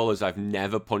controllers. I've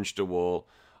never punched a wall.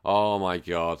 Oh my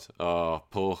god. Oh,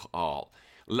 poor. Oh.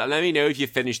 Let me know if you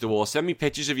finished the wall. Send me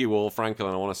pictures of your wall,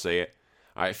 Franklin. I want to see it.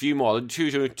 All right, a few more.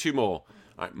 Two more.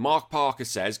 All right, Mark Parker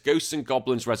says, Ghosts and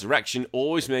Goblins Resurrection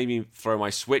always made me throw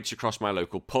my Switch across my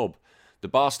local pub. The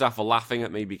bar staff were laughing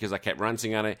at me because I kept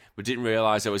ranting at it, but didn't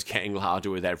realise I was getting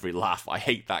louder with every laugh. I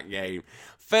hate that game.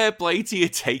 Fair play to you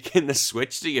taking the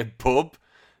Switch to your pub.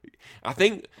 I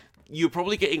think you're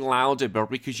probably getting louder,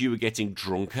 but because you were getting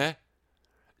drunker.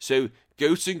 So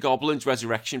Ghosts and Goblins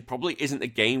Resurrection probably isn't a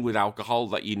game with alcohol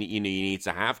that you need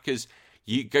to have, because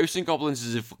Ghosts and Goblins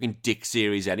is a fucking dick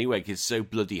series anyway, because it's so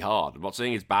bloody hard. I'm not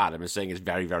saying it's bad, I'm just saying it's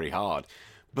very, very hard.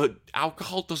 But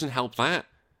alcohol doesn't help that.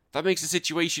 That makes the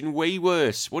situation way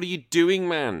worse. What are you doing,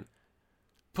 man?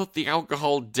 Put the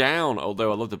alcohol down.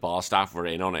 Although I love the bar staff were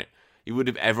in on it.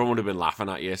 Everyone would have been laughing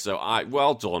at you. So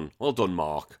well done. Well done,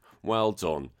 Mark. Well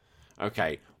done.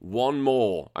 Okay, one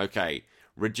more. Okay.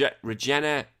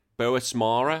 Regina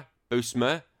Boasma,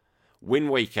 Wind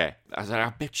Waker. I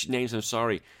bitch names, I'm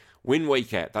sorry. Wind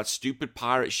Waker, that stupid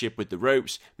pirate ship with the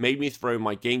ropes, made me throw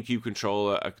my GameCube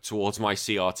controller towards my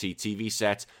CRT TV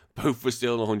set. Both were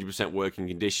still in 100% working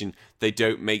condition. They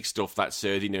don't make stuff that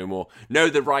sturdy no more. No,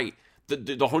 they're right. The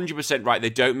 100% right. They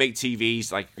don't make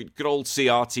TVs like good old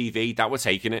CRTV. That was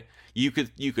taking it. You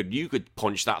could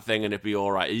punch that thing and it'd be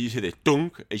all right. You hear this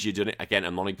dunk as you're doing it. Again,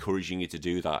 I'm not encouraging you to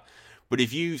do that. But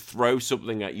if you throw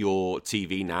something at your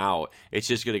TV now, it's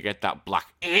just going to get that black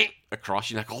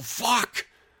across. You're like, oh, fuck,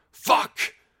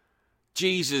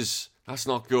 Jesus, that's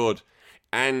not good.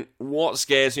 And what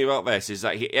scares me about this is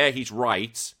that, he's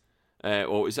right.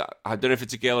 Or is that, I don't know if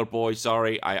it's a girl or boy,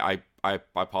 sorry, I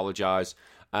apologise.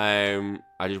 I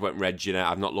just went red,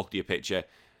 I've not looked at your picture.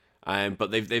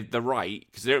 But they're right,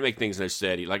 because they don't make things no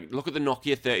sturdy. Like, look at the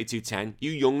Nokia 3210.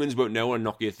 You young'uns won't know what a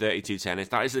Nokia 3210 is.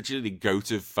 That is literally the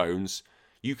goat of phones.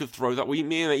 You could throw that. Me and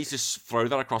mate used to throw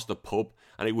that across the pub,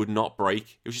 and it would not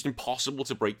break. It was just impossible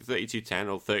to break the 3210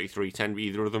 or 3310,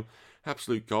 either of them.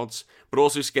 Absolute gods. But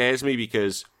also scares me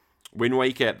because Wind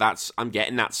Waker, I'm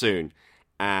getting that soon.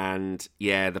 And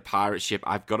yeah, the pirate ship,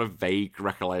 I've got a vague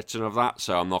recollection of that,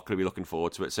 so I'm not going to be looking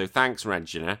forward to it. So thanks,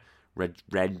 Renger.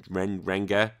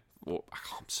 Oh,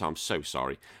 I'm so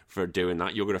sorry for doing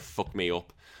that. You're going to fuck me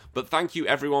up. But thank you,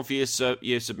 everyone, for your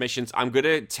submissions. I'm going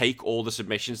to take all the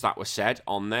submissions that were said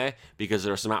on there because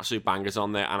there are some absolute bangers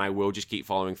on there, and I will just keep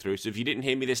following through. So if you didn't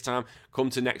hear me this time, come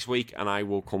to next week, and I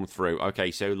will come through.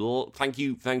 Okay, so thank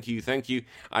you.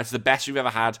 It's the best we've ever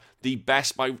had, the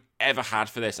best I've ever had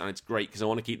for this, and it's great because I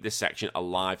want to keep this section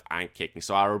alive and kicking.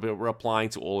 So I will be replying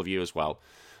to all of you as well.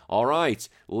 All right,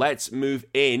 let's move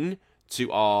in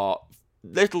to our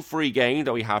little free game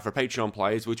that we have for Patreon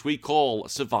players, which we call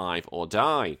Survive or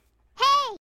Die.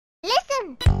 Hey,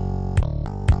 listen!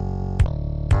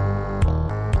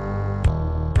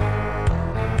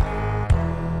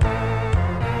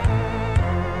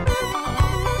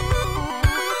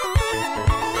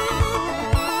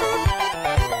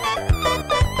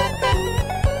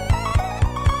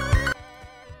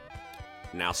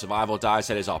 Now, Survive or Die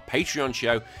said is our Patreon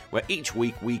show where each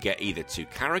week we get either 2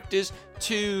 characters,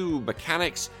 2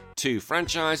 mechanics, 2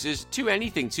 franchises, 2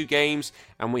 anything, 2 games,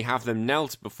 and we have them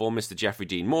knelt before Mr. Jeffrey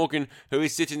Dean Morgan, who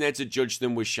is sitting there to judge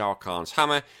them with Shah Khan's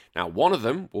hammer. Now, one of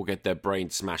them will get their brain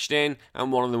smashed in,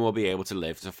 and one of them will be able to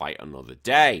live to fight another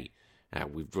day.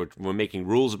 We're making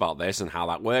rules about this and how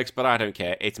that works, but I don't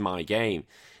care. It's my game.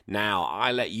 Now,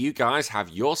 I let you guys have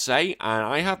your say, and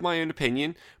I have my own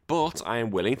opinion, but I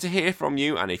am willing to hear from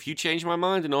you, and if you change my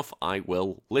mind enough, I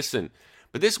will listen.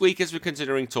 But this week, as we're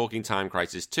considering talking Time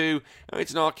Crisis 2,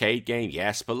 it's an arcade game,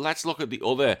 yes, but let's look at the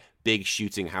other big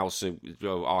shooting house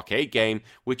arcade game,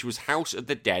 which was House of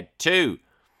the Dead 2.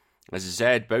 As I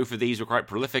said, both of these were quite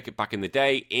prolific back in the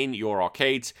day in your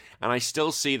arcades, and I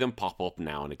still see them pop up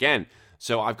now and again.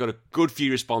 So I've got a good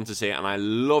few responses here, and I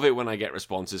love it when I get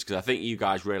responses, because I think you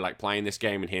guys really like playing this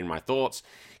game and hearing my thoughts.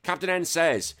 Captain N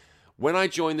says, when I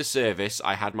joined the service,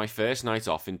 I had my first night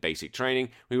off in basic training.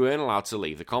 We weren't allowed to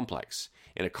leave the complex.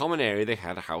 In a common area, they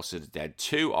had a House of the Dead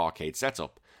 2 arcade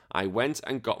setup. I went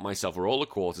and got myself a roll of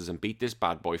quarters and beat this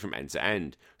bad boy from end to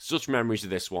end. Such memories of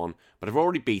this one, but I've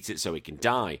already beat it so it can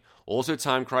die. Also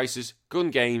Time Crisis, gun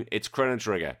game, it's Chrono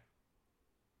Trigger.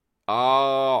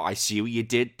 Oh, I see what you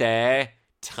did there.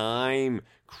 Time.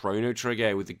 Chrono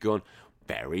Trigger with the gun.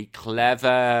 Very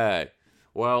clever.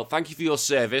 Well, thank you for your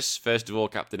service, first of all,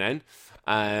 Captain N.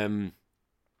 And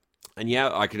yeah,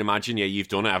 I can imagine, you've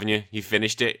done it, haven't you? You've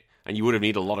finished it. And you would have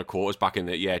needed a lot of quarters back in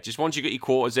the... just once you get your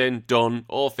quarters in, done,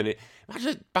 all finished.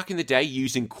 Imagine back in the day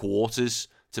using quarters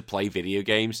to play video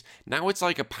games. Now it's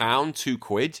like £1,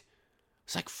 £2.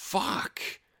 It's like, fuck.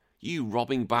 You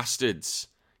robbing bastards.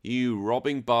 You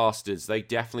robbing bastards. They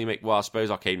definitely make... Well, I suppose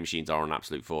arcade machines are an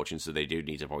absolute fortune, so they do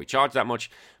need to probably charge that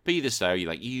much. But either so, you're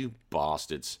like, you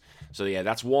bastards. So yeah,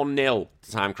 that's 1-0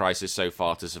 to Time Crisis so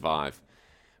far to survive.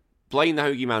 Blaine the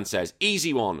Hoagie Man says,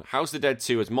 easy one. House of the Dead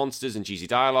 2 has monsters and cheesy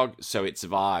dialogue, so it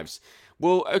survives.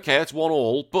 Well, okay, that's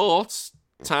 1-1, but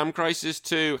Time Crisis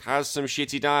 2 has some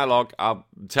shitty dialogue. I'm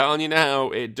telling you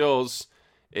now, it does.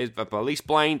 But at least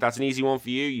Blaine, that's an easy one for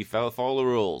you. You follow the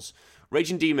rules.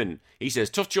 Raging Demon, he says,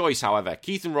 tough choice, however.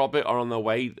 Keith and Robert are on their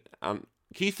way.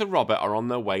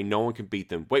 No one can beat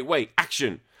them. Wait,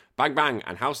 action! Bang, bang,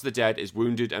 and House of the Dead is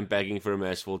wounded and begging for a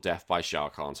merciful death by Shah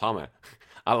Khan's hammer.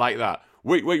 I like that.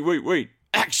 Wait,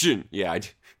 action! Yeah,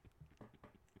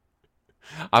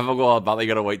 I forgot about they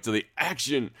gotta wait till the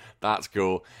action. That's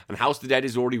cool. And House of the Dead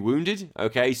is already wounded.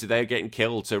 Okay, so they're getting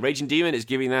killed. So Raging Demon is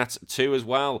giving that 2 as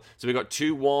well. So we've got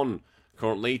 2-1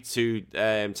 currently to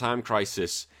Time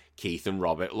Crisis, Keith and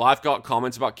Robert. Well, I've got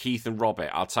comments about Keith and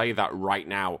Robert. I'll tell you that right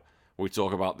now when we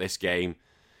talk about this game.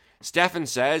 Steph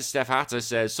Hatter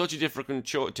says, such a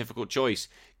difficult choice.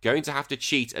 Going to have to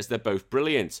cheat as they're both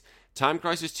brilliant. Time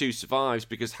Crisis 2 survives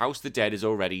because House of the Dead is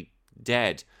already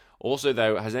dead. Also,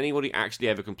 though, has anybody actually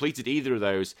ever completed either of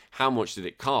those? How much did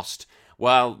it cost?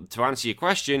 Well, to answer your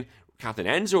question, Captain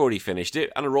N's already finished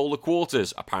it, and a roll of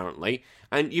quarters, apparently.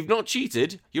 And you've not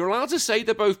cheated. You're allowed to say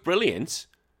they're both brilliant.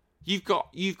 You've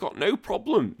got no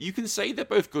problem. You can say they're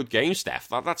both good games, Steph.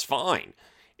 That's fine.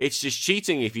 It's just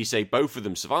cheating if you say both of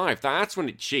them survived. That's when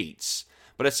it cheats.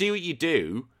 But I see what you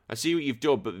do. I see what you've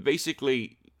done. But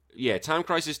basically, yeah, Time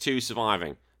Crisis 2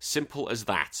 surviving. Simple as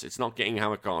that. It's not getting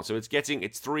hammer card. So it's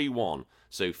 3-1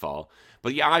 so far.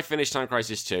 But yeah, I finished Time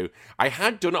Crisis 2. I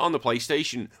had done it on the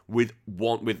PlayStation with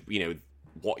what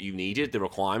you needed, the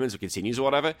requirements, or continues or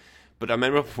whatever. But I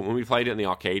remember when we played it in the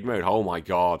arcade mode, oh my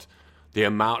god, the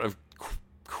amount of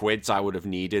quids I would have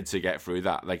needed to get through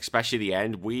that. Like, especially the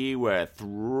end, we were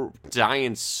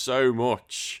dying so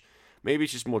much. Maybe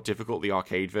it's just more difficult, the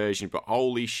arcade version, but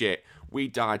holy shit, we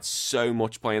died so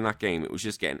much playing that game. It was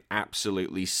just getting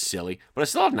absolutely silly. But I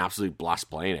still had an absolute blast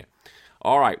playing it.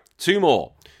 Alright, 2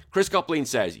 more. Chris Goplin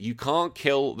says, you can't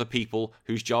kill the people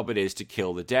whose job it is to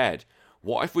kill the dead.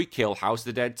 What if we kill House of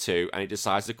the Dead 2 and it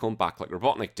decides to come back like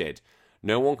Robotnik did?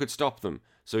 No one could stop them,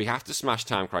 so we have to smash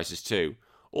Time Crisis 2.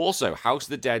 Also, House of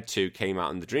the Dead 2 came out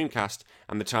on the Dreamcast,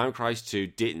 and the Time Crisis 2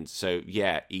 didn't, so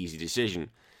yeah, easy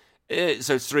decision.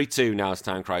 So it's 3-2 now, it's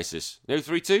Time Crisis. No,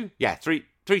 3-2? Yeah,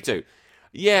 3-2.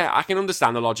 Yeah, I can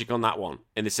understand the logic on that one,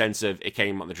 in the sense of it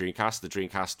came on the Dreamcast. The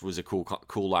Dreamcast was a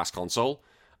cool-ass console,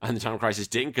 and the Time Crisis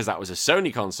didn't, because that was a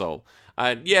Sony console.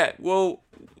 Yeah, well,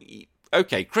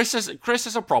 okay, Chris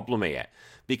has a problem here,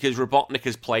 because Robotnik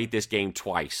has played this game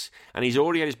twice, and he's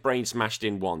already had his brain smashed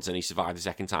in once, and he survived the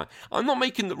second time. I'm not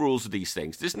making the rules of these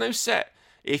things. There's no set,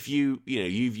 if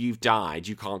you've died,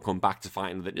 you can't come back to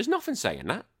fight another. There's nothing saying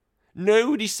that.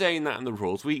 Nobody's saying that in the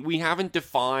rules. We haven't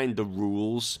defined the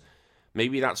rules.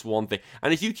 Maybe that's one thing.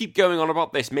 And if you keep going on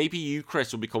about this, maybe you,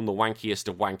 Chris, will become the wankiest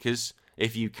of wankers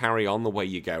if you carry on the way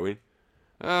you're going.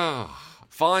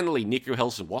 Finally, Nico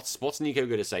Hilson. What's Nico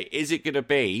going to say? Is it going to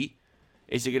be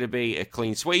a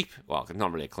clean sweep? Well,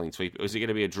 not really a clean sweep. Is it going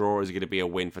to be a draw, or is it going to be a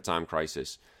win for Time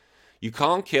Crisis? You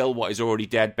can't kill what is already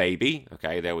dead, baby.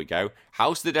 Okay, there we go.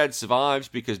 House of the Dead survives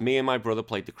because me and my brother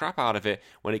played the crap out of it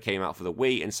when it came out for the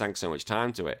Wii and sank so much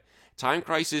time to it. Time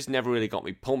Crisis never really got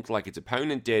me pumped like its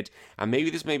opponent did, and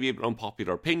maybe this may be an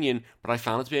unpopular opinion, but I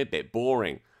found it to be a bit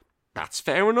boring. That's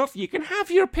fair enough. You can have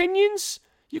your opinions.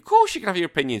 Of course you can have your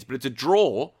opinions, but it's a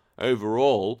draw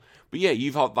overall. But yeah,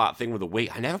 you've had that thing with the Wii.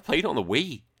 I never played it on the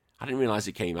Wii. I didn't realise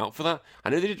it came out for that.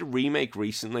 I know they did a remake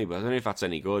recently, but I don't know if that's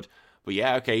any good. But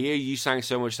yeah, okay, yeah, you sang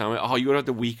so much time. Oh, you would have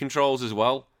the Wii controls as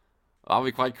well? That'd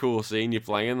be quite cool seeing you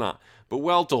playing that. But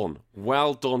well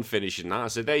done finishing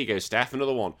that. So there you go, Steph,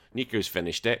 another one. Nico's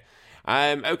finished it.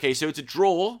 Okay, so it's a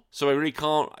draw, so I really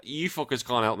can't, you fuckers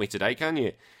can't help me today, can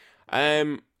you?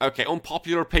 Okay,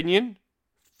 unpopular opinion,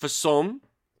 for some,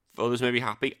 for others may be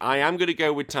happy, I am going to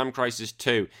go with Time Crisis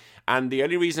 2. And the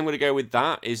only reason I'm going to go with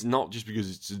that is not just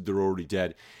because they're already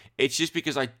dead. It's just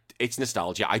because it's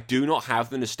nostalgia. I do not have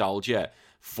the nostalgia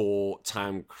for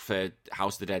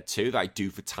House of the Dead 2 that I do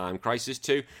for Time Crisis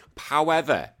 2.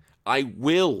 However, I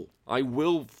will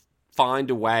find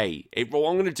a way. What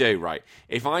I'm going to do, right,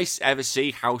 if I ever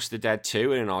see House of the Dead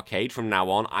 2 in an arcade from now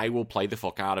on, I will play the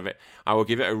fuck out of it. I will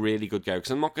give it a really good go,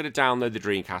 because I'm not going to download the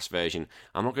Dreamcast version.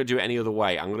 I'm not going to do it any other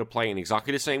way. I'm going to play it in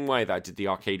exactly the same way that I did the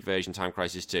arcade version Time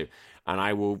Crisis 2. And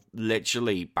I will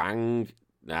literally bang...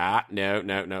 no,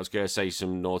 I was going to say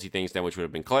some naughty things then, which would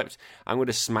have been clipped. I'm going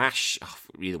to smash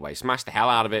the hell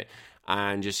out of it,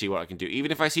 and just see what I can do.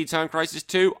 Even if I see Time Crisis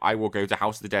 2, I will go to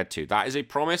House of the Dead 2. That is a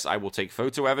promise. I will take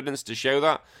photo evidence to show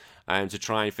that, and to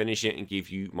try and finish it and give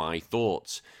you my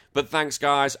thoughts. But thanks,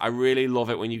 guys. I really love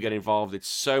it when you get involved. It's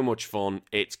so much fun.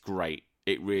 It's great.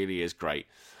 It really is great.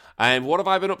 What have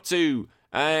I been up to?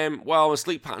 Well, my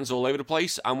sleep pattern's all over the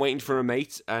place. I'm waiting for a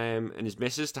mate and his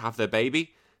missus to have their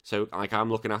baby. So,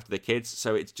 I'm looking after the kids.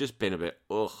 So, it's just been a bit,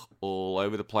 all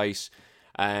over the place.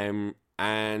 And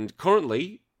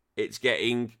currently, it's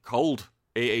getting cold.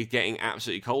 It's getting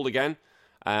absolutely cold again.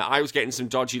 I was getting some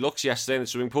dodgy looks yesterday in the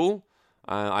swimming pool.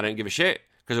 I don't give a shit,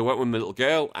 because I went with my little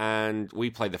girl, and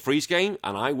we played the freeze game,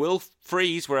 and I will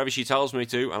freeze wherever she tells me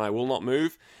to, and I will not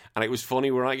move. And it was funny,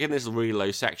 we're like in this really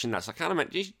low section that's kind of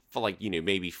meant for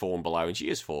maybe 4 and below, and she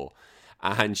is 4.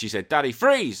 And she said, "Daddy,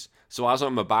 freeze!" So I was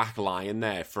on my back lying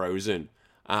there, frozen.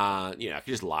 I could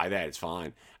just lie there, it's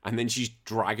fine. And then she's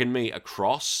dragging me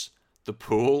across the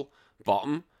pool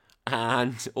bottom,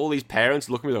 and all these parents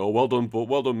look at me like, "Oh,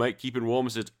 well done, mate, keeping warm." I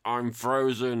said, "I'm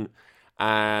frozen."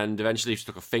 and eventually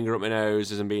stuck a finger up my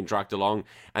nose as I'm being dragged along.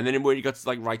 And then when you got to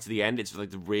like right to the end, it's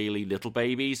like the really little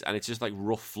babies, and it's just like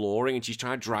rough flooring, and she's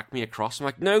trying to drag me across. I'm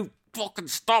like, no, fucking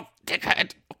stop,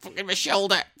 dickhead! Fucking my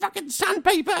shoulder, fucking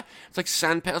sandpaper. It's like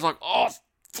sandpaper. I was like, oh,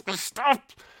 fucking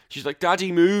stop. She's like,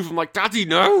 Daddy, move. I'm like, Daddy,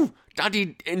 no,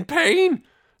 Daddy, in pain.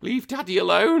 Leave Daddy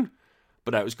alone.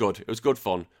 But no, it was good. It was good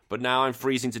fun. But now I'm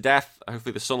freezing to death.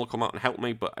 Hopefully the sun will come out and help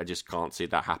me, but I just can't see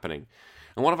that happening.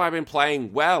 And what have I been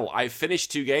playing? Well, I've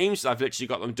finished 2 games. I've literally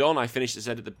got them done. I finished, as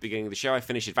I said at the beginning of the show, I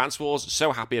finished Advance Wars.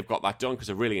 So happy I've got that done because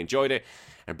I really enjoyed it.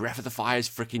 And Breath of the Fire is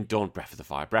freaking done. Breath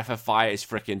of Fire is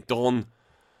freaking done.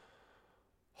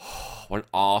 What an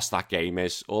arse that game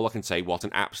is. All I can say, what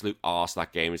an absolute arse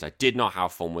that game is. I did not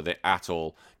have fun with it at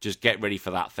all. Just get ready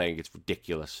for that thing. It's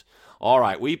ridiculous. All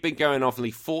right, we've been going off nearly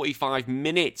 45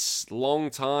 minutes. Long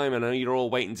time. I know you're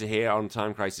all waiting to hear on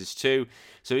Time Crisis 2.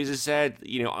 So as I said,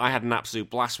 I had an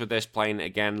absolute blast with this, playing it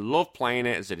again. Love playing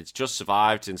it. As I said, it's just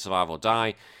survived in Survive or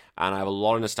Die. And I have a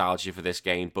lot of nostalgia for this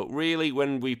game. But really,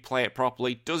 when we play it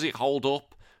properly, does it hold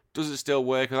up? Does it still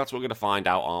work? And that's what we're going to find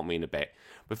out, aren't we, in a bit.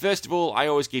 But first of all, I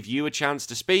always give you a chance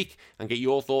to speak and get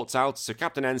your thoughts out. So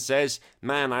Captain N says,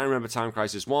 man, I remember Time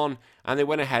Crisis 1, and they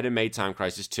went ahead and made Time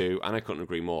Crisis 2, and I couldn't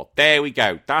agree more. There we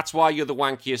go. That's why you're the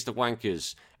wankiest of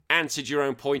wankers. Answered your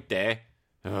own point there.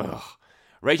 Ugh.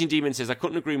 Raging Demon says, I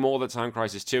couldn't agree more that Time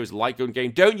Crisis 2 is a light gun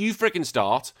game. Don't you frickin'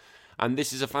 start. And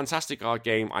this is a fantastic art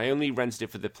game. I only rented it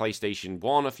for the PlayStation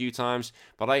 1 a few times,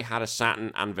 but I had a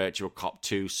Saturn and Virtua Cop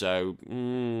 2, so...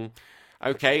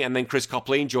 Okay, and then Chris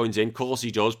Copleen joins in. Of course he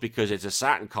does, because it's a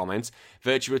Saturn comment.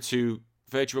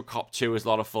 Virtua Cop 2 is a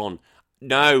lot of fun.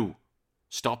 No!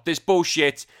 Stop this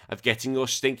bullshit of getting your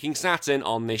stinking Saturn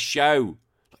on this show.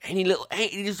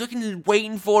 He's looking,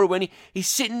 waiting for it when he's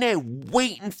sitting there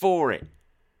waiting for it.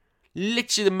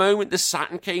 Literally, the moment the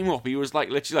Saturn came up, he was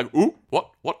literally like, ooh,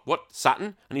 what,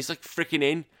 Saturn? And he's like freaking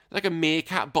in, like a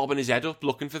meerkat bobbing his head up,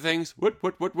 looking for things.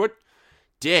 What?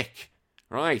 Dick.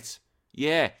 Right.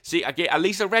 Yeah, see, at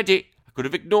least I read it. I could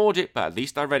have ignored it, but at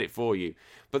least I read it for you.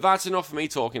 But that's enough for me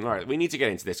talking. All right, we need to get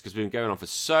into this because we've been going on for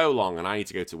so long and I need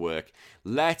to go to work.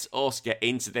 Let us get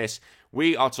into this.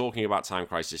 We are talking about Time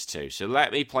Crisis 2. So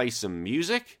let me play some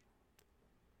music.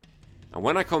 And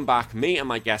when I come back, me and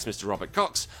my guest, Mr. Robert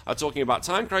Cox, are talking about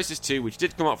Time Crisis 2, which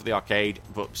did come out for the arcade,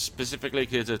 but specifically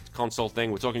because it's a console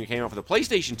thing, it came out for the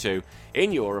PlayStation 2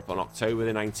 in Europe on October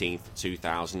the 19th,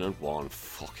 2001.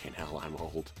 Fucking hell, I'm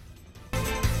old.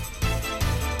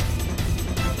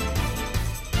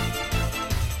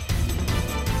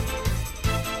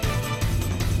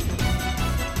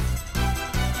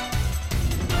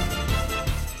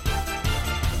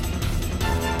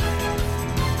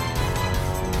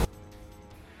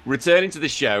 Returning to the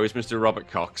show is Mr. Robert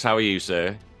Cox. How are you,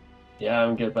 sir? Yeah,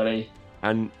 I'm good, buddy.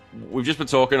 And we've just been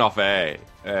talking off air.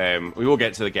 We will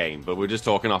get to the game, but we're just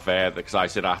talking off air because I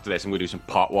said after this I'm going to do some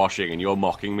pot washing, and you're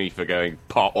mocking me for going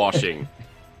pot washing.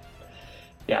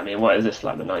 Yeah, I mean, what is this,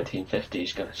 like the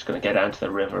 1950s? Just going to get down to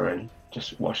the river and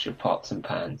just wash your pots and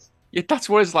pans. Yeah, that's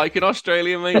what it's like in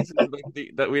Australia, mate.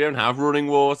 That we don't have running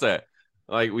water.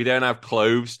 Like, we don't have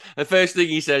clothes. The first thing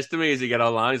he says to me as he get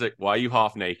online, he's like, why are you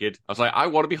half naked? I was like, I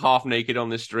want to be half naked on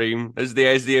this stream. There's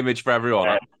the image for everyone.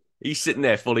 Yeah. He's sitting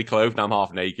there fully clothed and I'm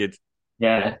half naked.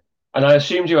 Yeah. And I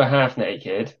assumed you were half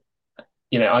naked.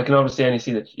 I can obviously only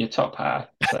see your top half.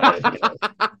 So,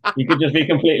 you could just be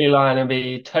completely lying and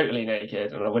be totally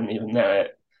naked and I wouldn't even know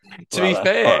it. To be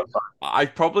fair, I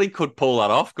probably could pull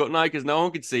that off, couldn't I? Because no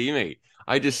one could see me.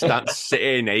 I just sit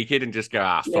here naked and just go,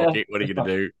 fuck it, what are you going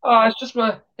to do? Oh, it's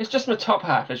just my top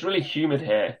half. It's really humid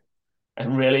here.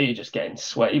 And really, you're just getting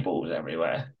sweaty balls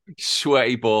everywhere.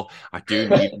 Sweaty ball. I do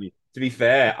need to be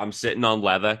fair, I'm sitting on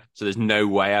leather, so there's no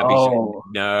way I'd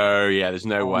be there's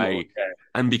no way. Okay.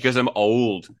 And because I'm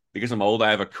old,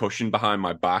 I have a cushion behind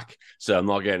my back, so I'm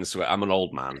not getting sweat. I'm an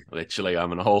old man. Literally,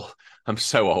 I'm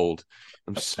so old.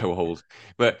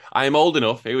 But I am old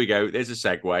enough. Here we go. There's a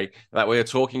segue that we are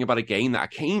talking about a game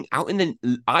that came out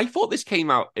I thought this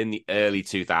came out in the early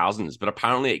 2000s, but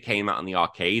apparently it came out in the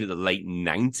arcade in the late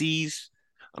 90s.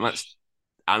 And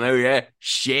I know, yeah,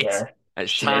 shit. Yeah,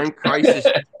 it's Time Crisis.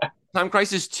 Time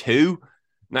Crisis 2.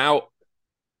 Now,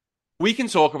 we can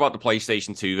talk about the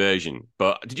PlayStation 2 version,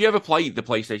 but did you ever play the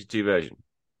PlayStation 2 version?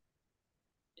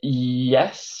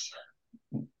 Yes.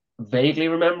 Vaguely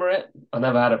remember it. I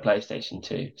never had a PlayStation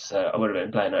 2, so I would have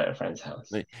been playing it at a friend's house,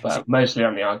 but mostly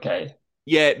on the arcade.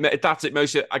 Yeah, that's it.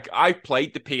 Mostly, I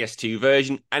played the PS2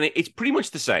 version, and it's pretty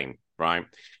much the same, right?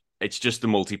 It's just the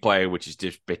multiplayer, which is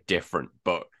just a bit different.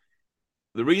 But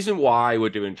the reason why we're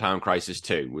doing Time Crisis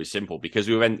 2 was simple, because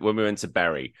when we went to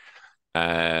Bury,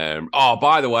 Oh,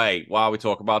 by the way, while we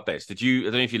talk about this, I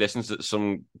don't know if you listened to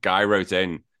some guy wrote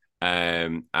in,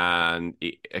 a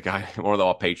guy, one of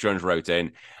our patrons wrote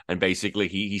in, and basically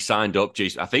he signed up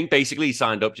just, I think basically he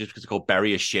signed up just because it's called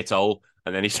Bury a Shithole,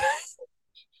 and then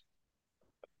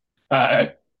Uh,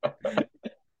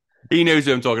 he knows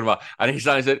who I'm talking about, and he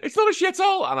said, it's not a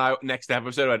shithole, and next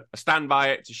episode I went, stand by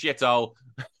it, it's a shithole.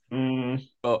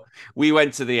 But we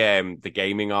went to the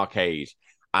gaming arcade.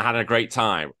 I had a great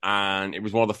time, and it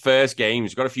was one of the first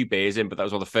games. We got a few beers in, but that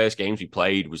was one of the first games we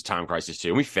played was Time Crisis 2,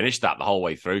 and we finished that the whole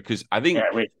way through because I think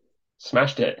we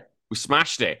smashed it. We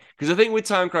smashed it because I think with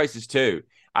Time Crisis 2,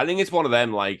 I think it's one of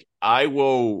them. Like I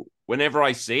will, whenever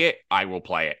I see it, I will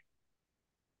play it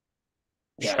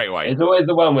straight away. It's always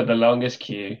the one with the longest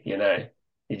queue. You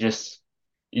just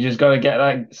got to get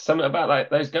like something about like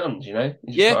those guns. You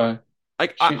just gotta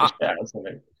like shoot the shit out of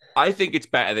something. I think it's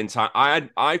better than Time.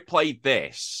 I played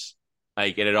this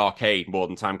like in an arcade more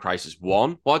than Time Crisis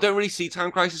 1. Well, I don't really see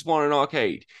Time Crisis 1 in an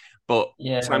arcade, but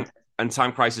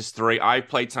Time Crisis 3. I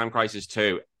played Time Crisis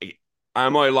 2.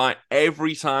 Am I like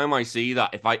every time I see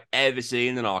that? If I ever see it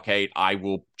in an arcade, I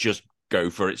will just go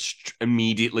for it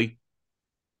immediately.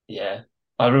 Yeah,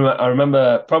 I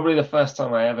remember probably the first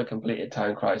time I ever completed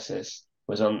Time Crisis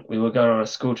was we were going on a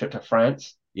school trip to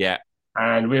France. Yeah.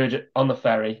 And we were just on the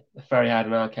ferry. The ferry had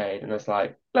an arcade, and it's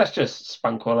like, let's just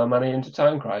spunk all our money into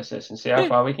Time Crisis and see how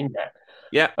far we can get.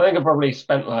 Yeah. I think I probably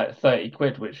spent like 30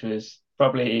 quid, which was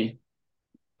probably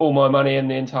all my money in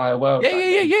the entire world.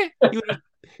 Yeah. You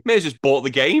may have just bought the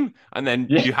game, and then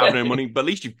you have no money, but at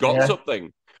least you've got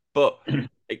something. But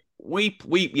we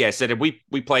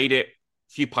played it.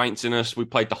 A few pints in us. We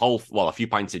played a few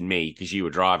pints in me because you were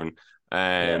driving.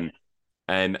 And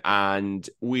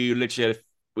we literally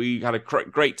had a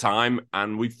great time,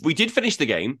 and we did finish the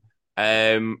game.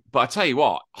 But I tell you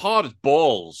what, hard as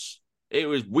balls.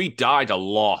 We died a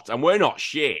lot, and we're not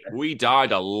shit. We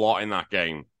died a lot in that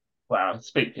game. Wow,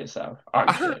 speak for yourself.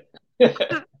 I'm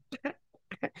shit.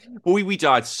 We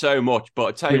died so much, but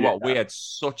I tell you what, we had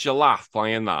such a laugh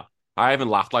playing that. I haven't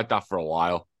laughed like that for a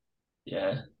while.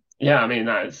 Yeah. I mean,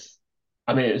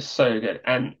 it was so good,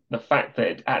 and the fact that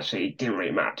it actually didn't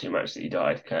really matter too much that you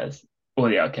died because all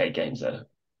the arcade games are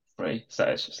free, so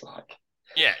it's just like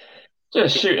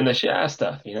just shooting the shit out of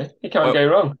stuff. You can't go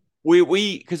wrong.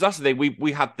 Because that's the thing.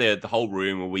 We had the whole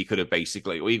room where we could have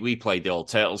basically we played the old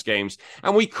Turtles games,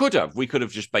 and we could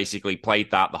have just basically played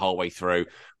that the whole way through.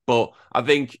 But I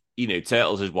think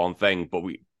Turtles is one thing, but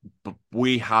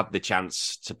we had the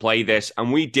chance to play this,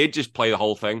 and we did just play the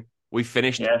whole thing. We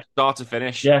finished start to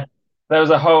finish. Yeah, there was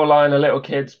a whole line of little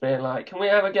kids being like, "Can we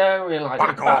have a go?" And we were like,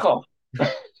 "Back off."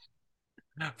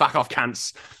 Back off,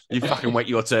 cants. You fucking wait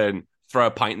your turn. Throw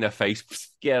a pint in their face.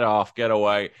 Get off. Get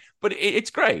away. But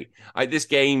it's great. This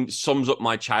game sums up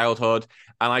my childhood.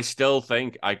 And I still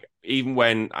think, even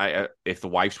when if the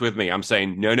wife's with me, I'm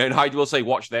saying, no, I will say,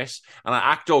 watch this. And I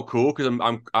act all cool because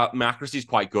my accuracy is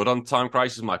quite good on Time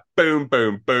Crisis. I'm like, boom,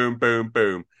 boom, boom, boom,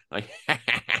 boom. Like,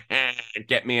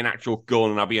 get me an actual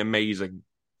gun and I'll be amazing.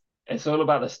 It's all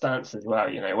about the stance as well.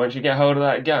 Once you get hold of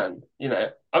that gun,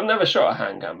 I've never shot a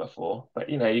handgun before, but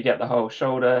you get the whole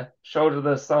shoulder to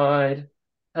the side,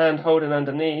 hand holding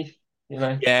underneath.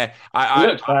 Yeah,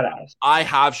 I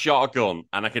have shot a gun,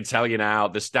 and I can tell you now,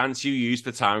 the stance you use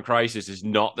for Time Crisis is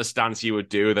not the stance you would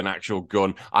do with an actual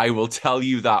gun. I will tell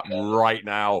you that right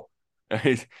now.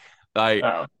 The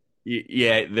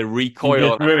recoil. You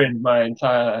just ruined my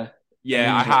entire.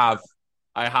 Yeah,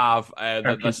 I have.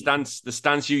 The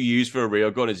stance you use for a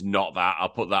real gun is not that. I'll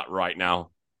put that right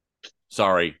now.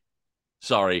 Sorry.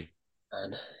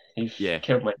 Man, you've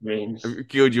killed my dreams.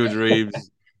 Killed your dreams.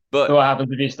 But so what happens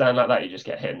if you stand like that? You just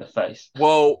get hit in the face.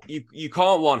 Well, you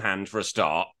can't one hand for a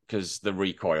start because the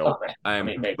recoil.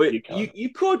 Okay. But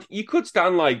you could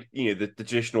stand like the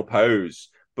traditional pose,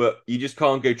 but you just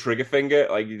can't go trigger finger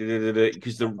like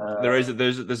because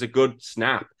there's a good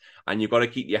snap, and you've got to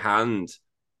keep your hand.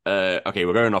 Okay,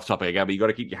 we're going off topic again, but you got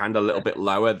to keep your hand a little bit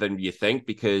lower than you think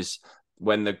because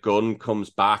when the gun comes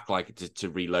back, like to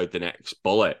reload the next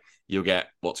bullet, you'll get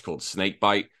what's called snake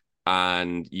bite.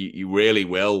 And you really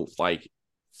will, like,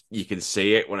 you can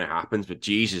see it when it happens, but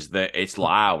Jesus, it's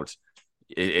loud.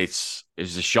 It's a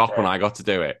shock when I got to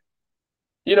do it.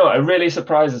 It really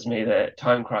surprises me that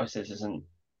Time Crisis isn't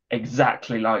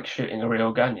exactly like shooting a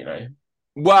real gun,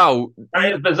 Wow.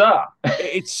 That is bizarre.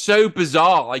 It's so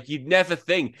bizarre. Like, you'd never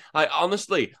think. Like,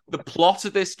 honestly, the plot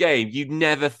of this game, you'd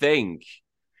never think.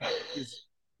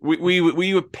 We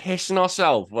were pissing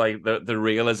ourselves, like, the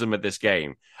realism of this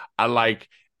game. And, like,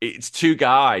 it's two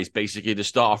guys basically to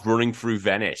start off running through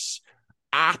Venice,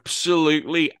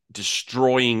 absolutely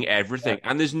destroying everything.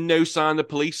 And there's no sign of the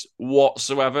police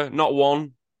whatsoever. Not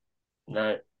one.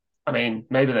 No. I mean,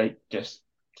 maybe they just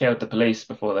killed the police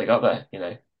before they got there,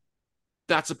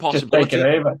 That's a Just take it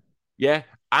possibility. over. Yeah.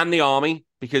 And the army,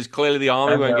 because clearly the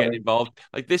army And, weren't getting involved.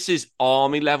 Like, this is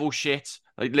army level shit.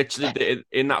 Like, literally,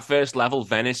 in that first level,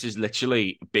 Venice is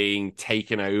literally being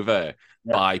taken over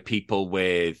yeah. by people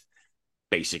with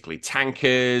basically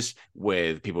tankers,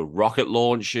 with people with rocket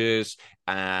launchers,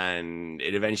 and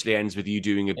it eventually ends with you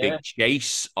doing a big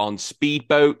chase on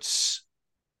speedboats.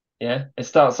 Yeah, it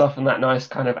starts off in that nice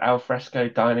kind of al fresco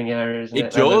dining area, isn't It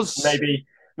it? Then there's does.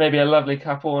 maybe a lovely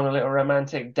couple on a little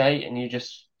romantic date, and you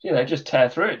just tear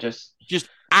through it, just Just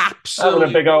having a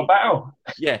big old absolutely. battle.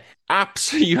 Yeah,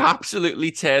 absolutely. You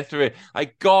absolutely tear through it.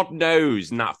 Like, God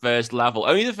knows in that first level,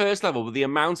 only the first level, but the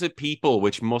amount of people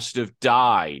which must have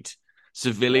died,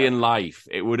 civilian life,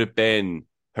 it would have been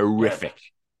Yeah, horrific.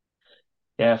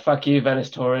 yeah. Fuck you, Venice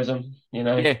tourism.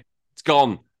 Yeah, it's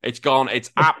gone. It's gone.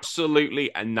 It's absolutely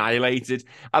annihilated.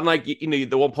 And like the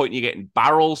one point you're getting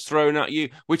barrels thrown at you,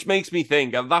 which makes me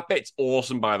think, and that bit's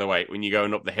awesome, by the way, when you're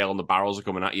going up the hill and the barrels are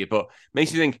coming at you. But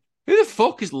makes me think, who the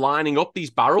fuck is lining up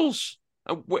these barrels?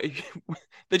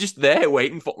 They're just there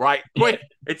waiting for right. Quick,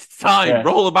 it's time. Yeah,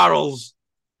 Roll the barrels.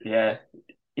 yeah,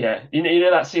 yeah. You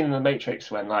know that scene in The Matrix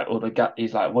when like all the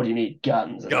he's like, "What do you need?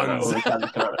 Guns?" And then like, all Guns. the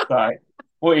guns come out the side.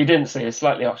 What you didn't see is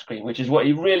slightly off screen, which is what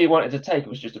he really wanted to take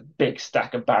was just a big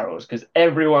stack of barrels, because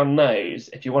everyone knows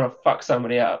if you want to fuck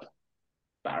somebody up,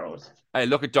 barrels. Hey,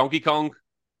 look at Donkey Kong.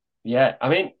 Yeah, I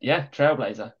mean, yeah,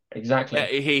 Trailblazer, Yeah,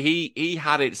 exactly. he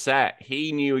had it set.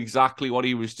 He knew exactly what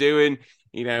he was doing,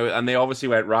 and they obviously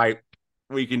went, right,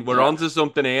 we're Yeah, onto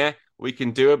something here. We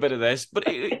can do a bit of this. But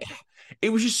it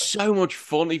was just so much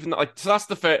fun. Even like, so that's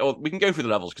the first, or we can go through the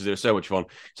levels because they were so much fun.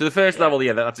 So the first yeah, level,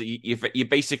 yeah, that's you're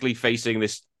basically facing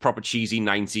this proper cheesy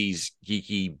 90s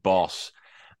geeky boss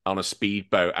on a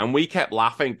speedboat. And we kept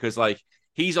laughing because like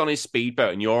he's on his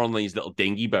speedboat and you're on these little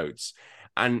dinghy boats.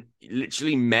 And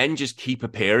literally men just keep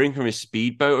appearing from his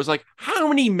speedboat. I was like, how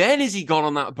many men has he got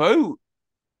on that boat?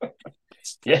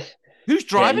 yeah, Who's yeah.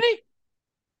 driving it?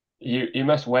 You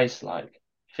must waste like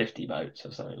 50 boats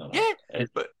or something like that. Yeah,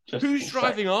 It's but just who's insane.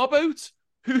 driving our boat?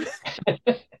 Who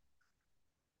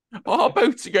Our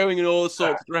boats are going in all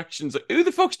sorts of directions. Like, who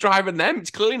the fuck's driving them?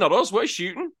 It's clearly not us. We're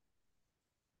shooting.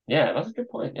 Yeah, that's a good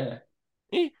point. Yeah,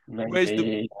 Yeah. Where's the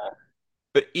maybe.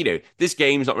 But this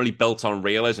game's not really built on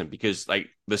realism because like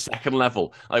the second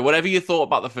level, like whatever you thought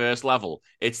about the first level,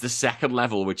 it's the second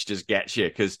level which just gets you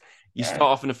because you Yeah, start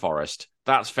off in a forest.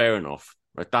 That's fair enough.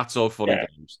 Right? That's all fun and yeah,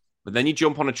 games. But then you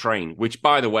jump on a train, which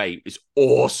by the way is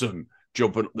awesome.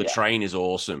 Jumping up the yeah, train is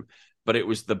awesome. But it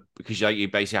was because you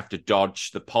basically have to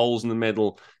dodge the poles in the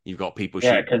middle. You've got people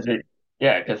yeah. shooting.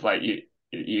 Because like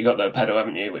you got the pedal,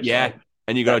 haven't you? Which Yeah. like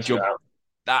And you got to steps you jump. out.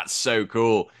 That's so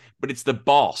cool. But it's the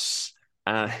boss.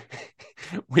 And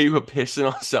we were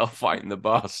pissing ourselves fighting the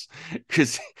boss.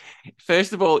 Because,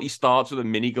 first of all, he starts with a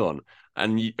minigun,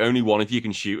 and only one of you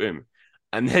can shoot him.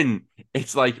 And then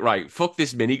it's like, right, fuck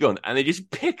this minigun. And he just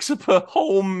picks up a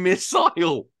whole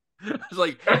missile. It's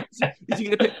like, is he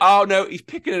going to pick? Oh, no, he's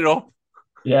picking it up.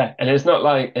 Yeah, and it's not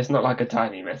like a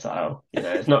tiny missile.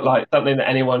 It's not like something that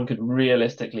anyone could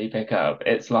realistically pick up.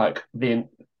 It's like the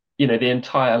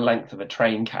entire length of a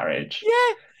train carriage.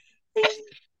 Yeah. He's,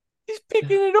 he's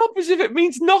picking it up as if it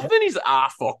means Yeah. nothing. He's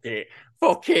like, fuck it.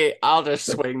 Fuck it. I'll just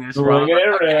Just swing this swing round. it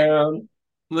Like, okay. around.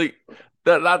 Like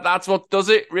that's what does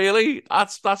it really.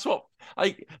 That's what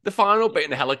like the final bit in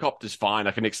the helicopter's fine.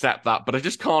 I can accept that, but I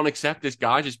just can't accept this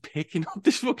guy just picking up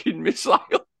this fucking missile.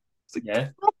 It's like, Yeah.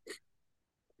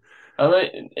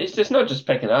 And it's just not just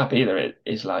picking it up either.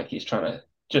 It's like he's trying to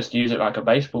just use it like a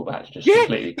baseball bat, just yeah,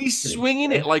 completely. he's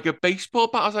swinging it like a baseball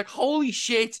bat. I was like, holy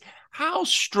shit, how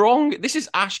strong! This is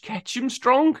Ash Ketchum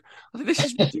strong. I think this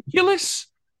is ridiculous.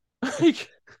 Like,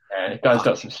 Yeah, the guy's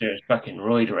got some serious fucking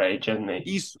roid rage, hasn't he?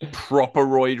 he's proper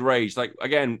roid rage. Like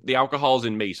again, the alcohol's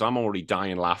in me, so I'm already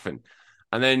dying laughing.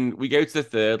 And then we go to the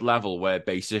third level where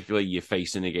basically you're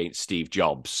facing against Steve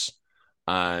Jobs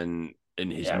and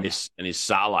Yeah. his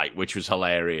satellite, which was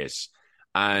hilarious.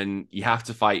 And you have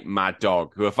to fight Mad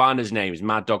Dog, who I found his name is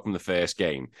Mad Dog from the first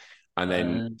game, and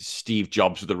then Um, Steve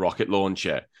Jobs with the rocket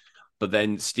launcher. But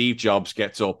then Steve Jobs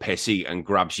gets all pissy and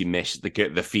grabs your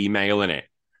the female in it.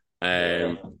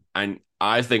 yeah. And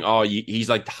I think, oh, he's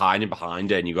like hiding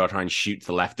behind her, and you got to try and shoot to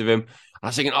the left of him. I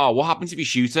was thinking, oh, what happens if you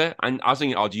shoot her? And I was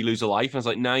thinking, oh, do you lose a life? And I was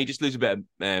like, no, you just lose a bit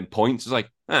of points. It's like,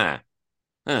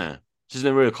 there's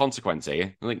no real consequence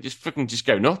here. Like, just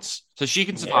go nuts. So she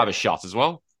can survive Yeah. a shot as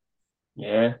well.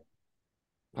 Yeah.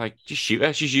 Like, just shoot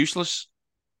her. She's useless.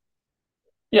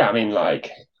 Yeah, I mean,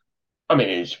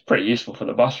 it's pretty useful for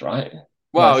the boss, right?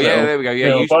 Well, Nice yeah, there we go. Yeah,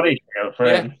 little body skill for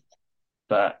yeah. him.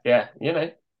 But yeah,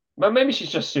 but maybe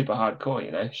she's just super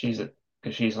hardcore.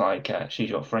 Because she's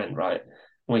your friend, right?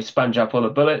 We sponge up all the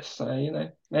bullets, so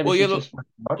maybe Well, yeah. she's Look, just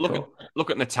look at hardcore. look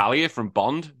at Natalia from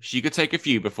Bond. She could take a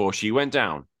few before she went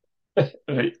down.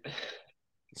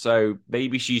 So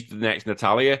maybe she's the next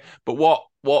Natalia. But what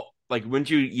like when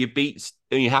you beat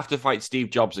and you have to fight Steve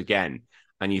Jobs again,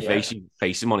 and you Yeah,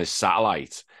 face him on his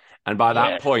satellite, and by yeah.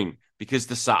 that point, because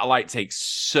the satellite takes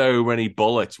so many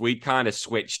bullets, we kind of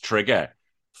switched trigger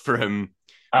from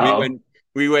we Oh, went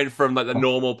we went from like the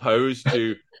normal pose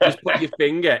to just put your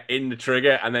finger in the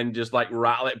trigger and then just like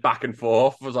rattle it back and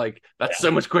forth. I was like, that's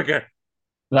so much quicker.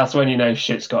 that's when you know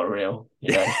shit's got real.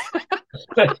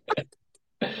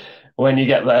 When you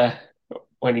get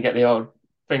the old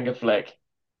finger flick.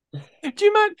 Do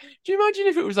you imagine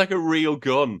if it was like a real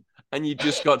gun and you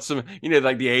just got some,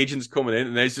 like the agents coming in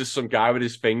and there's just some guy with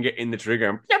his finger in the trigger.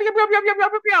 And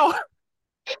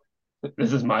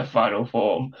This is my final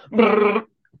form.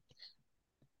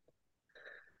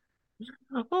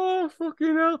 oh,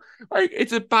 fucking hell. Like,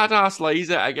 it's a badass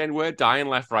laser. Again, we're dying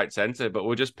left, right, center, but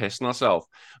we're just pissing ourselves.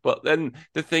 But then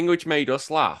the thing which made us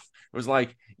laugh was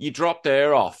like, you dropped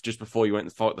air off just before you went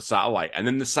to fight the satellite, and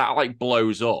then the satellite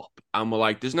blows up, and we're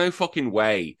like, there's no fucking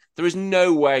way. There is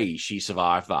no way she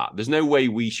survived that. There's no way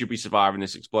we should be surviving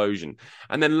this explosion.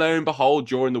 And then lo and behold,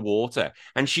 you're in the water,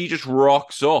 and she just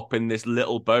rocks up in this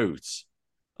little boat,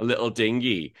 a little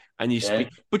dinghy, and you Yeah, speak,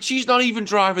 but she's not even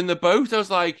driving the boat. I was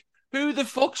like, who the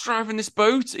fuck's driving this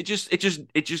boat? It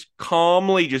just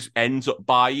calmly just ends up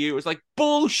by you. It's like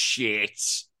bullshit.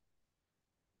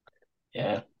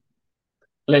 yeah.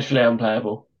 Literally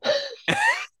unplayable.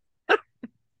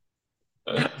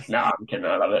 No, I'm kidding.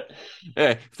 I love it.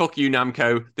 Fuck you,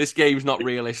 Namco. This game's not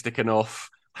realistic enough.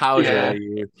 How Yeah, dare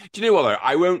you? Do you know what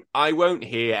though? I won't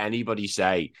hear anybody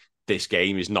say this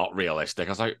game is not realistic.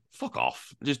 I was like, fuck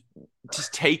off.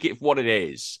 Just take it for what it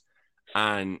is.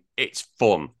 And it's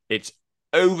fun. It's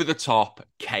over the top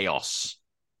chaos.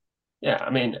 yeah.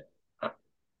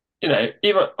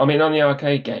 Even on the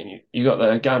arcade game, you got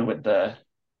the gun with the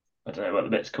I don't know what the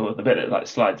bit's called, the bit that like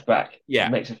slides back and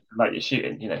Yeah. makes it feel like you're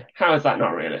shooting. How is that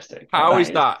not realistic? Like How that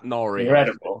is is that not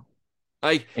realistic? incredible,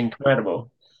 Like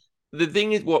incredible. the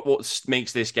thing is, what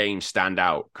makes this game stand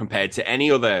out compared to any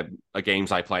other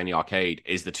games I play in the arcade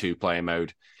is the two-player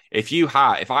mode. If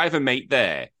I have a mate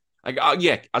there, like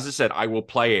yeah, as I said, I will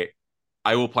play it.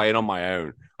 I will play it on my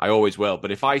own. I always will.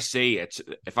 But if I see oh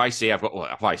it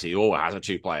has a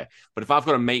two-player, but if I've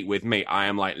got a mate with me, I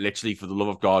am like literally for the love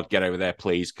of God, get over there,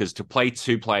 please, because to play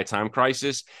two-player Time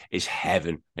Crisis is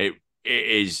heaven. It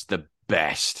is the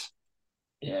best.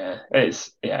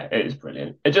 It is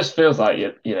brilliant. It just feels like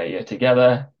you're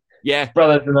together, Yeah,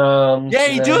 brothers in arms. yeah,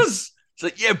 he does. It's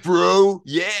like yeah, bro,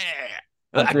 yeah.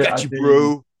 I I do, I got you, do,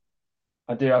 bro.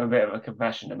 I do have a bit of a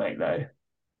confession to make though.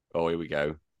 Oh, here we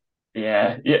go.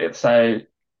 Yeah, yeah. So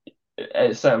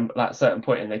at certain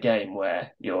point in the game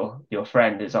where your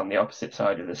friend is on the opposite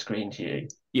side of the screen to you,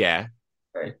 Yeah.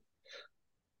 so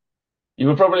you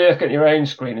were probably looking at your own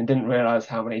screen and didn't realize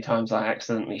how many times I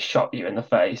accidentally shot you in the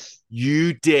face.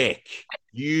 You dick.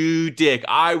 You dick.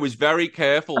 I was very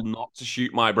careful not to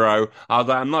shoot my bro. I was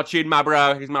like, I'm not shooting my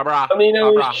bro. He's my bro. I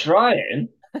My bro. was trying.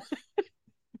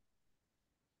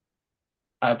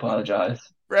 I apologize.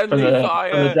 Friendly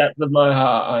From the fire. depth of my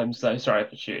heart, I'm so sorry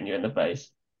for shooting you in the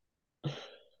face.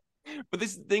 But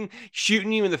this thing,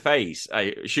 shooting you in the face,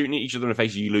 shooting each other in the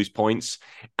face, you lose points.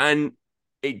 And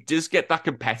it does get that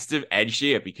competitive edge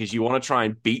here because you want to try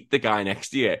and beat the guy next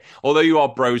to you. Although you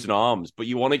are bros in arms, but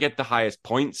you want to get the highest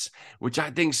points, which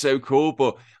I think is so cool.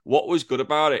 But what was good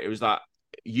about it was that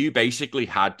you basically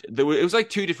it was like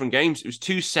two different games. It was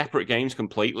two separate games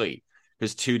completely.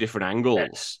 There's two different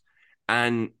angles.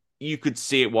 And you could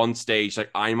see at one stage,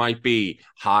 like I might be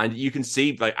hiding. You can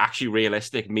see like actually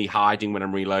realistic me hiding when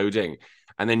I'm reloading.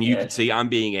 And then you Yeah, could see I'm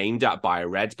being aimed at by a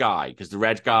red guy because the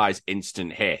red guy's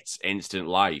instant hits, instant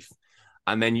life.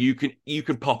 And then you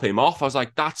can pop him off. I was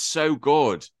like, that's so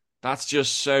good. That's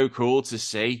just so cool to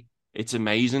see. It's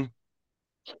amazing.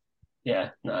 yeah,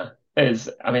 no. It is.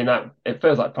 That it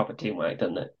feels like proper teamwork,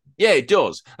 doesn't it? Yeah, it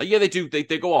does. Yeah, they do. They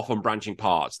go off on branching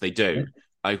parts. They do.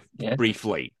 Like Yeah,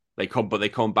 briefly, they come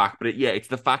back. But it's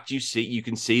the fact you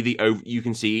can see you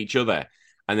can see each other,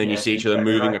 and then you yeah, see each other exactly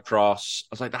moving right. across.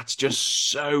 I was like, that's just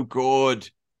so good.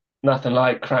 Nothing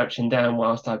like crouching down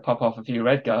whilst I pop off a few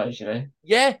red guys.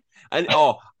 Yeah, and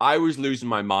I was losing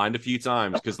my mind a few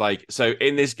times because so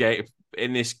in this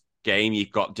game,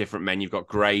 you've got different men. You've got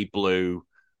grey, blue,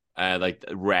 like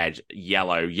red,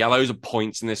 yellow. Yellows are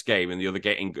points in this game, and the other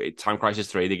game in Time Crisis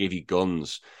 3, they give you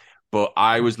guns. But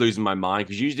I was losing my mind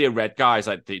because usually a red guy is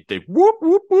like they whoop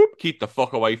whoop whoop, keep the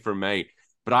fuck away from me.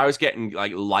 But I was getting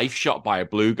like life shot by a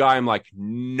blue guy. I'm like,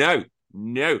 no,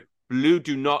 no, blue,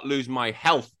 do not lose my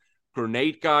health.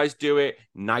 Grenade guys do it,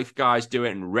 knife guys do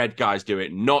it, and red guys do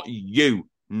it. Not you,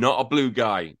 not a blue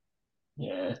guy.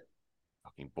 Yeah.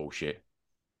 Fucking bullshit.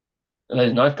 And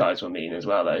those knife guys were mean as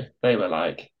well, though. They were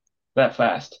like, they're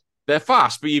fast. They're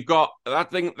fast, but you've got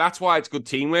that thing. That's why it's good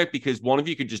teamwork, because one of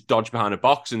you could just dodge behind a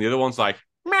box, and the other one's like,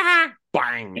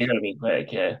 bang. You're gonna be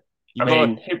quick, yeah. I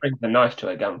mean, who brings the knife to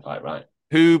a gunfight, right?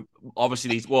 Who obviously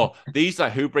these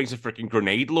like who brings a freaking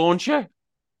grenade launcher?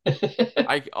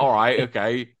 All right,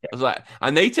 okay. I was like,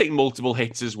 and they take multiple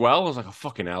hits as well. I was like, oh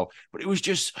fucking hell. But it was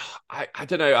just, I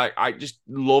don't know. I just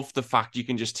love the fact you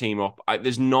can just team up.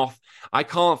 I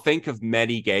can't think of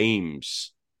many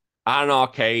games at an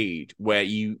arcade where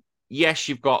you've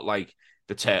got like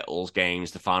the Turtles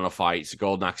games, the Final Fights, the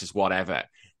Golden Axes, whatever.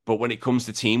 But when it comes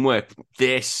to teamwork,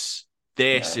 this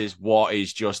is what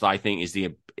is just, I think,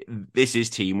 this is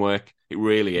teamwork. It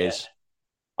really is.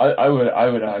 I would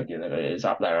argue that it is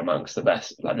up there amongst the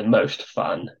best, like the most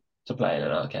fun to play in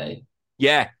an arcade.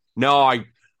 Yeah, no,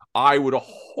 I would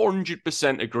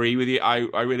 100% agree with you. I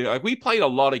really like. We played a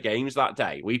lot of games that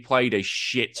day. We played a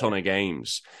shit ton of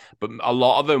games, but a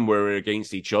lot of them were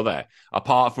against each other.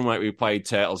 Apart from like we played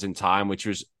Turtles in Time, which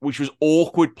was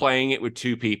awkward playing it with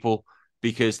two people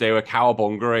because they were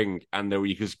cowabungering and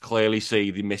you could clearly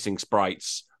see the missing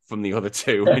sprites from the other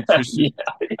two. Which was, yeah,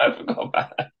 I forgot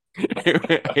about that.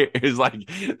 It was like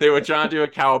they were trying to do a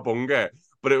cowabunga,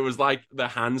 but it was like the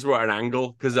hands were at an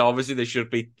angle because obviously they should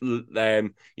be.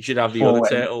 You should have the other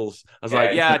turtles. I was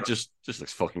like, yeah, it just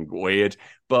looks fucking weird.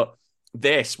 But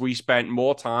this, we spent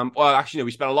more time. Well, actually, no,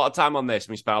 we spent a lot of time on this.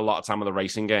 And we spent a lot of time on the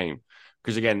racing game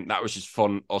because again, that was just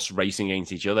fun. Us racing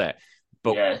against each other.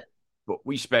 But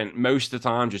we spent most of the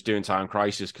time just doing Time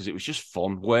Crisis because it was just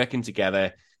fun working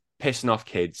together, pissing off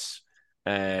kids.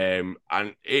 And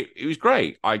it was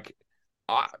great.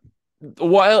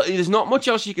 There's not much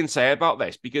else you can say about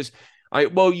this because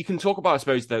you can talk about, I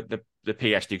suppose, the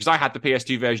PS2 because I had the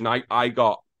PS2 version. I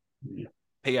got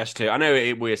PS2. I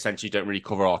know we essentially don't really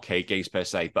cover arcade games per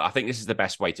se, but I think this is the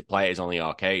best way to play it is on the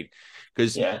arcade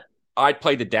because I'd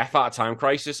played the death out of Time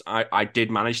Crisis. I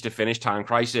did manage to finish Time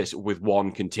Crisis with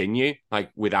one continue, like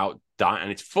without dying,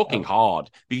 and it's fucking hard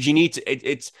because you need to.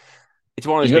 It's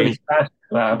one of those games.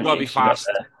 You've got to be fast.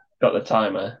 Got the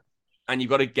timer. And you've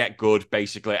got to get good,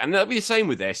 basically. And that'll be the same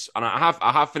with this. And I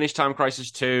have finished Time Crisis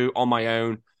 2 on my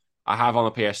own. I have on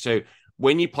the PS2.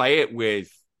 When you play it with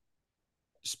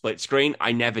split screen,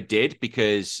 I never did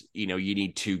because, you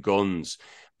need two guns.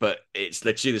 But it's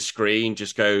literally the screen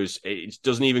just goes, it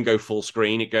doesn't even go full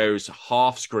screen. It goes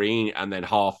half screen and then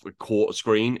half a quarter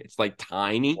screen. It's like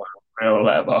tiny. Wow. Real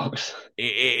letterbox.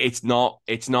 It's not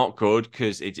good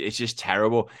because it's just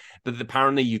terrible. But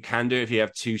apparently you can do it if you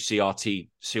have two TVs,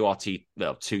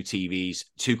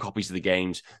 two copies of the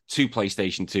games, two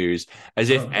PlayStation 2s,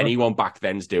 as if anyone back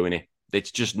then's doing it.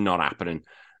 It's just not happening.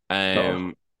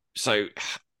 So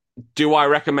do I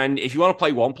recommend, if you want to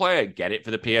play one player, get it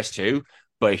for the PS2.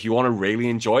 But if you want to really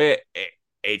enjoy it,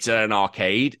 it's an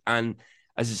arcade. And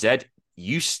as I said,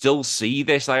 you still see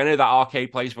this. I know that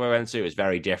arcade place we went to is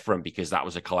very different because that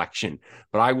was a collection,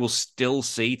 but I will still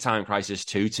see Time Crisis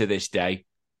 2 to this day.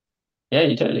 Yeah,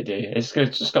 you totally do. It's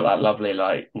just got that lovely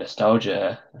like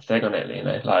nostalgia thing on it,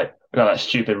 like I got that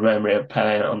stupid memory of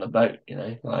playing it on the boat,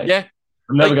 like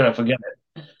I'm never gonna forget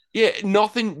it. Yeah,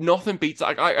 nothing beats.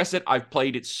 Like I said, I've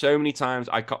played it so many times.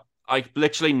 I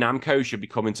literally Namco should be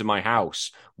coming to my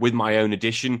house with my own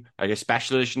edition, like a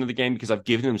special edition of the game, because I've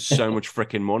given them so much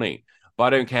freaking money. But I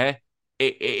don't care.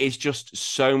 It is just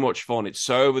so much fun. It's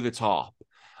so over the top.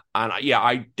 And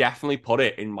I definitely put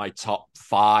it in my top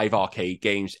 5 arcade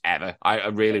games ever. I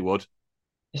really would.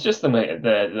 It's just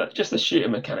the shooter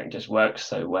mechanic just works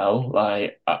so well.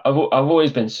 Like I've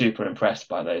always been super impressed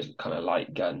by those kind of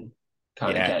light gun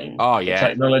kind of games. Oh yeah. The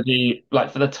technology,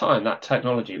 like for the time, that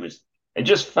technology it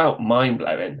just felt mind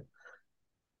blowing.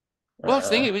 Well, that's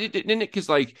the thing, didn't it? Because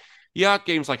like you had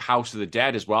games like House of the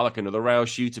Dead as well, like another rail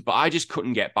shooter, but I just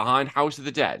couldn't get behind House of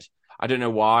the Dead. I don't know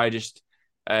why. I just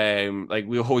like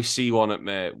we always see one at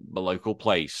my local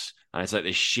place, and it's like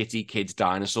this shitty kids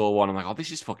dinosaur one. I'm like, oh,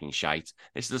 this is fucking shite.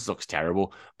 This looks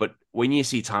terrible. But when you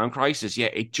see Time Crisis,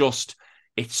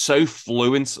 it's so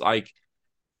fluent. Like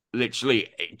literally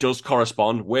it does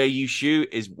correspond. Where you shoot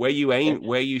is where you aim,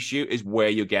 where you shoot is where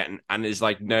you're getting, and there's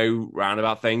like no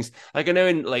roundabout things. Like I know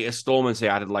in like a Storm they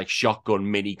added like shotgun,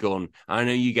 minigun. I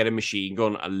know you get a machine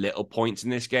gun at little points in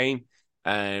this game,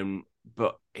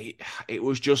 but it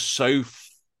was just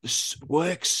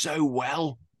works so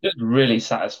well. Just really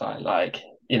satisfying. Like,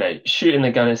 shooting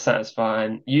the gun is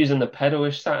satisfying. Using the pedal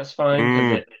is satisfying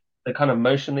because the kind of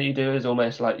motion that you do is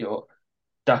almost like you're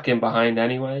ducking behind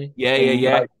anyway.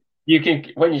 Yeah. Like, you can,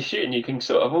 when you're shooting, you can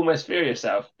sort of almost feel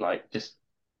yourself like just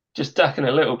ducking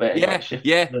a little bit. Yeah,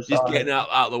 like just getting out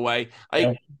of the way.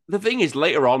 The thing is,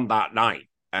 later on that night,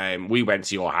 we went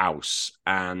to your house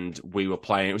and we were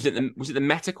playing. Was it the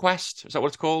MetaQuest? Is that what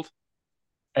it's called?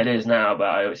 It is now, but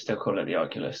I always still call it the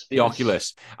Oculus. The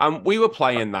Oculus. And we were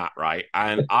playing that, right?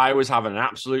 And I was having an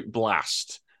absolute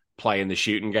blast playing the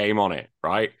shooting game on it,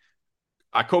 right?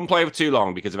 I couldn't play for too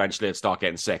long because eventually I'd start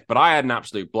getting sick, but I had an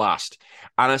absolute blast.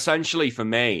 And essentially for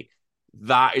me,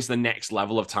 that is the next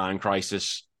level of Time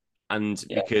Crisis. And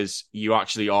because you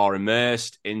actually are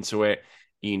immersed into it,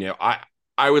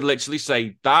 I would literally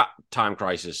say that Time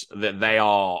Crisis, that they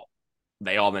are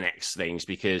the next things,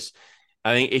 because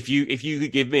I think if you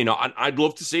could give me, I'd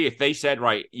love to see if they said,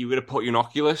 right, you're going to put your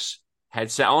Oculus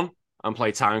headset on and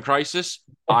play Time Crisis,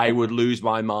 I would lose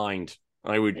my mind.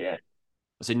 I would. Yeah.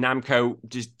 I say Namco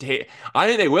just hit. I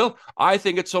think they will. I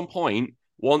think at some point,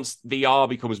 once VR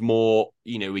becomes more,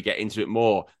 we get into it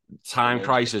more, Time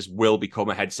Crisis will become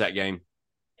a headset game.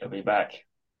 It'll be back.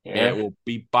 Yeah, it will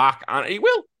be back, and it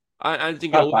will. I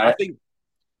think.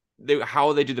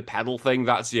 How they do the pedal thing,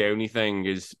 that's the only thing.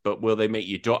 But will they make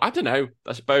you duck? I don't know.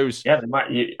 I suppose. Yeah, they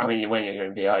might. When you're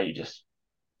in VR, you just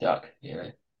duck. Yeah.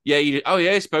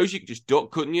 I suppose you could just duck,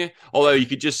 couldn't you? Although you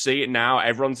could just see it now.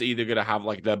 Everyone's either going to have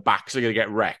like their backs are going to get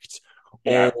wrecked,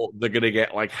 or they're going to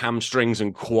get like hamstrings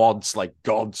and quads like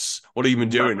gods. What are you been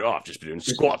doing? I've just been doing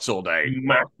squats all day.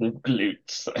 Massive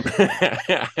glutes.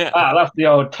 That's the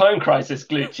old Time Crisis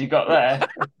glutes you got there.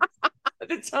 At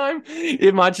the time,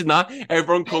 imagine that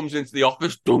everyone comes into the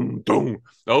office, dum dum.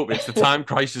 Oh, it's the Time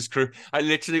Crisis crew.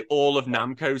 Literally all of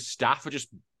Namco's staff are just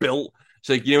built.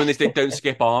 So when they say don't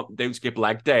skip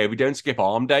leg day, we don't skip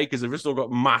arm day because they've just all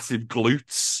got massive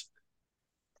glutes.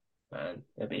 Man,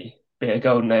 it'd be a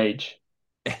golden age.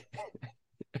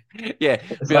 Yeah,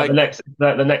 it's like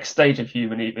the next stage of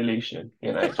human evolution.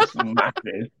 Just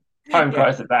massive Time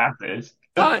Crisis asses,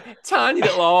 tiny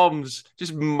little arms,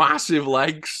 just massive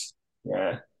legs.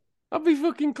 Yeah. That'd be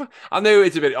fucking I know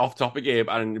it's a bit off topic here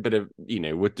and a bit of,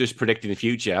 we're just predicting the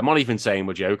future. I'm not even saying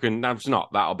we're joking. That's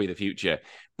not. That'll be the future.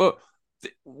 But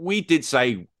we did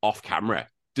say off camera,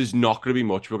 there's not going to be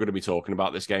much we're going to be talking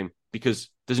about this game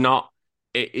because there's not.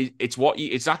 It's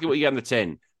exactly what you get in the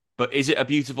tin. But is it a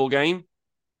beautiful game?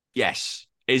 Yes.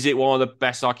 Is it one of the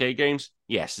best arcade games?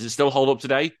 Yes. Does it still hold up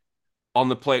today on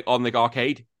the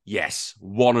arcade? Yes,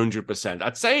 100%.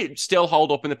 I'd say it still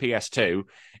hold up in the PS2.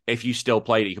 If you still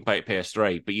played it, you can play it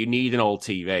PS3, but you need an old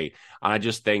TV. And I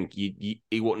just think you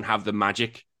wouldn't have the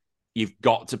magic. You've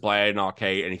got to play it in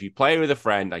arcade. And if you play it with a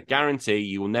friend, I guarantee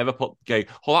you will never go,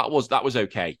 oh, that was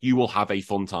okay. You will have a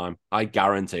fun time. I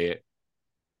guarantee it.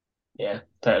 Yeah,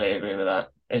 totally agree with that.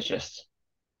 It's just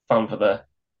fun for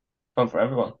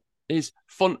everyone. It's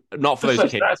fun, not for those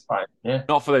kids. That's fine. Yeah.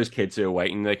 Not for those kids who are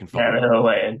waiting. They can they're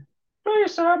waiting.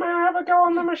 Please, sir, may I have a go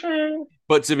on the machine?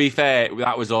 But to be fair,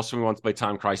 that was us when we wanted to play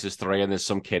Time Crisis 3 and there's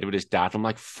some kid with his dad. I'm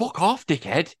like, fuck off,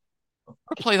 dickhead. I'll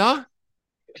play that.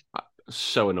 I was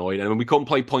so annoyed. And when we couldn't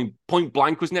play Point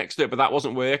Blank was next to it, but that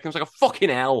wasn't working. I was like, a fucking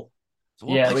hell. So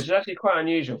which is actually quite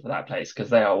unusual for that place because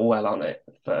they are well on it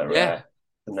for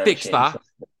fix that.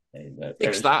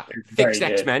 Fix that. Fix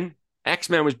X-Men.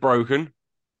 X-Men was broken.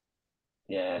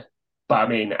 Yeah. But I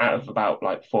mean, out of about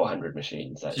like 400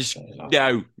 machines.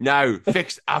 No.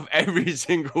 Fix every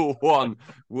single one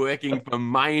working for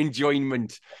my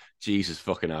enjoyment. Jesus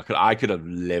fucking hell. I could have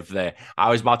lived there. I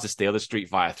was about to steal the Street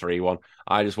Fighter 3 one.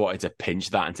 I just wanted to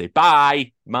pinch that and say,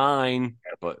 bye, mine.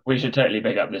 But we should totally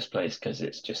big up this place because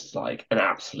it's just like an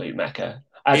absolute mecca.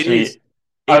 Actually,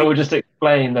 I will just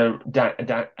explain the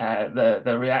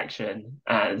reaction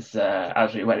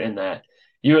as we went in there.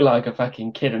 You were like a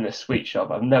fucking kid in a sweet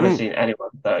shop. I've never seen anyone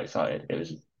so excited. It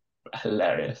was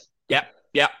hilarious. Yep.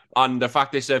 And the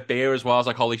fact they serve beer as well, I was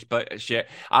like, holy shit.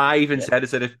 I even said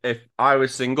if I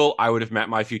was single, I would have met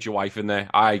my future wife in there.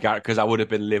 Because I would have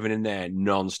been living in there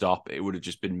non-stop. It would have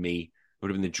just been me. It would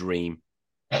have been the dream.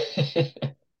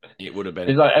 It would have been.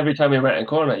 It's like every time we went in a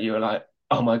corner, you were like,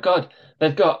 oh my God,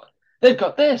 they've got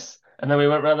this. And then we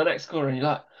went around the next corner and you're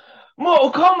like,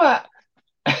 Mortal Kombat.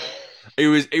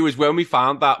 It was when we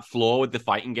found that floor with the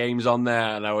fighting games on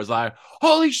there, and I was like,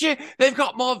 "Holy shit, they've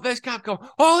got more of this Capcom!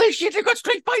 Holy shit, they've got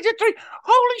Street Fighter 3!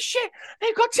 Holy shit,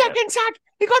 they've got Tekken Tag!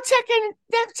 They've got Tekken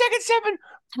 7!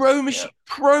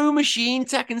 Pro Machine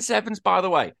Tekken 7s, by the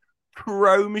way,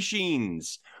 Pro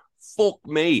Machines." Fuck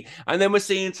me. And then we're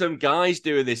seeing some guys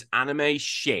doing this anime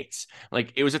shit.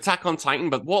 Like, it was Attack on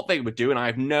Titan, but what they were doing, I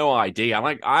have no idea.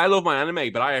 I love my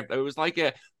anime, but it was like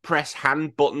a press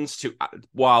hand buttons to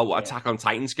while Attack on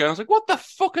Titan's going. I was like, what the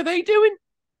fuck are they doing?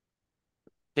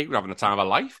 They were having the time of their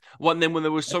life. Well, and then when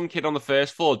there was some kid on the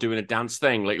first floor doing a dance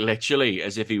thing, like literally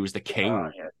as if he was the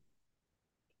king.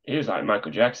 He was like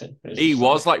Michael Jackson. He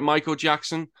was like Michael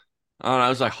Jackson. And I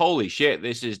was like, holy shit,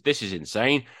 this is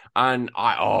insane. And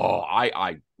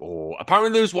apparently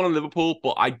there was one in Liverpool,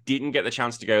 but I didn't get the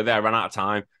chance to go there. I ran out of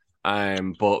time.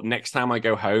 But next time I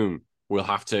go home,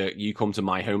 you come to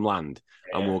my homeland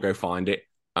and we'll go find it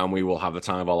and we will have the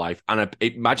time of our life. And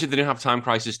imagine they didn't have Time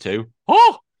Crisis 2.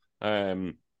 Oh!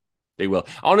 They will.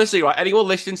 Honestly, right, anyone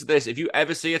listening to this, if you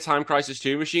ever see a Time Crisis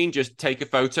 2 machine, just take a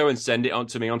photo and send it on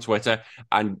to me on Twitter.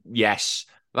 And yes,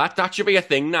 that should be a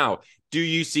thing now. Do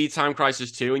you see Time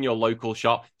Crisis 2 in your local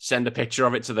shop? Send a picture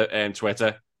of it to the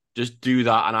Twitter. Just do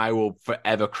that, and I will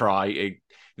forever cry.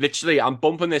 Literally, I'm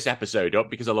bumping this episode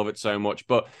up because I love it so much.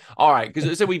 But all right,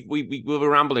 because so we were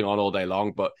rambling on all day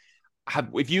long. But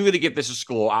if you're going to give this a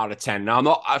score out of 10, now I'm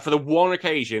not for the one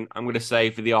occasion. I'm going to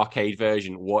say for the arcade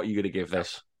version, what are you going to give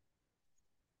this?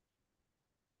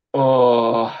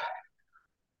 Oh,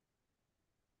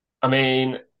 I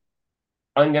mean,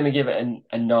 I'm going to give it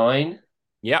a 9.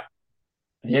 Yep.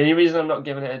 The only reason I'm not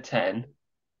giving it a 10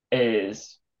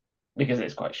 is because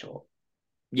it's quite short.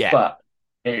 Yeah. But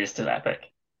it is still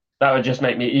epic. That would just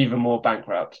make me even more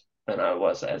bankrupt than I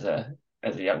was as a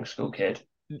young school kid.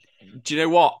 Do you know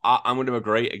what? I'm going to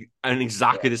agree. And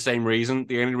exactly the same reason.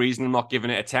 The only reason I'm not giving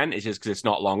it a 10 is just because it's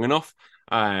not long enough.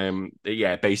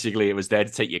 Basically it was there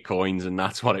to take your coins and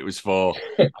that's what it was for.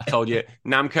 I told you,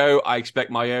 Namco, I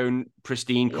expect my own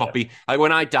pristine copy. Like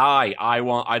when I die, I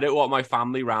don't want my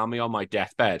family around me on my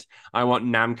deathbed. I want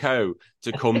Namco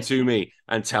to come to me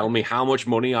and tell me how much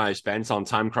money I spent on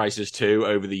Time Crisis 2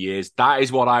 over the years. That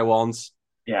is what I want.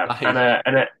 Yeah,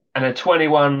 and a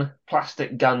 21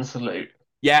 plastic gun salute.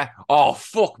 Yeah. Oh,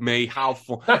 fuck me. How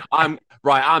fun. I'm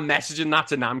messaging that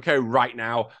to Namco right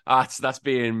now. That's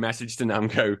being messaged to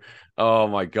Namco. Oh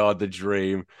my God, the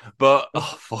dream. But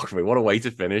fuck me. What a way to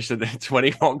finish. The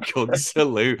 21 gun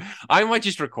salute. I might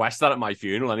just request that at my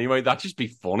funeral anyway. That'd just be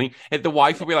funny. If the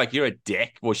wife will be like, you're a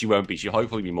dick. Well, she won't be. She'll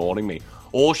hopefully be mourning me.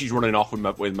 Or she's running off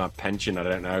with my pension. I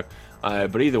don't know.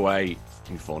 But either way,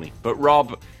 fucking funny. But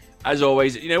Rob, as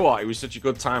always, you know what? It was such a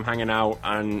good time hanging out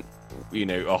and,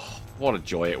 what a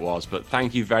joy it was. But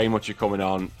thank you very much for coming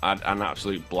on. I had an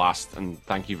absolute blast, and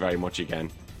thank you very much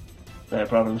again. No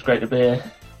problem. It's great to be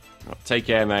here. Take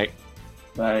care, mate.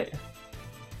 Bye.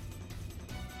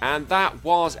 And that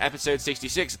was episode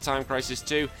 66 of Time Crisis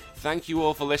 2. Thank you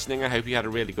all for listening. I hope you had a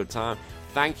really good time.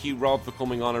 Thank you, Rob, for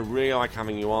coming on. I really like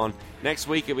having you on. Next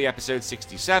week it'll be episode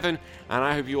 67, and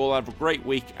I hope you all have a great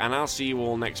week, and I'll see you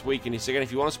all next week. And again,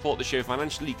 if you want to support the show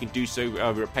financially, you can do so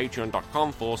over at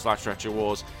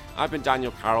patreon.com/RetroWars. I've been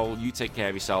Daniel Carroll. You take care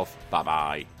of yourself.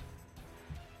 Bye-bye.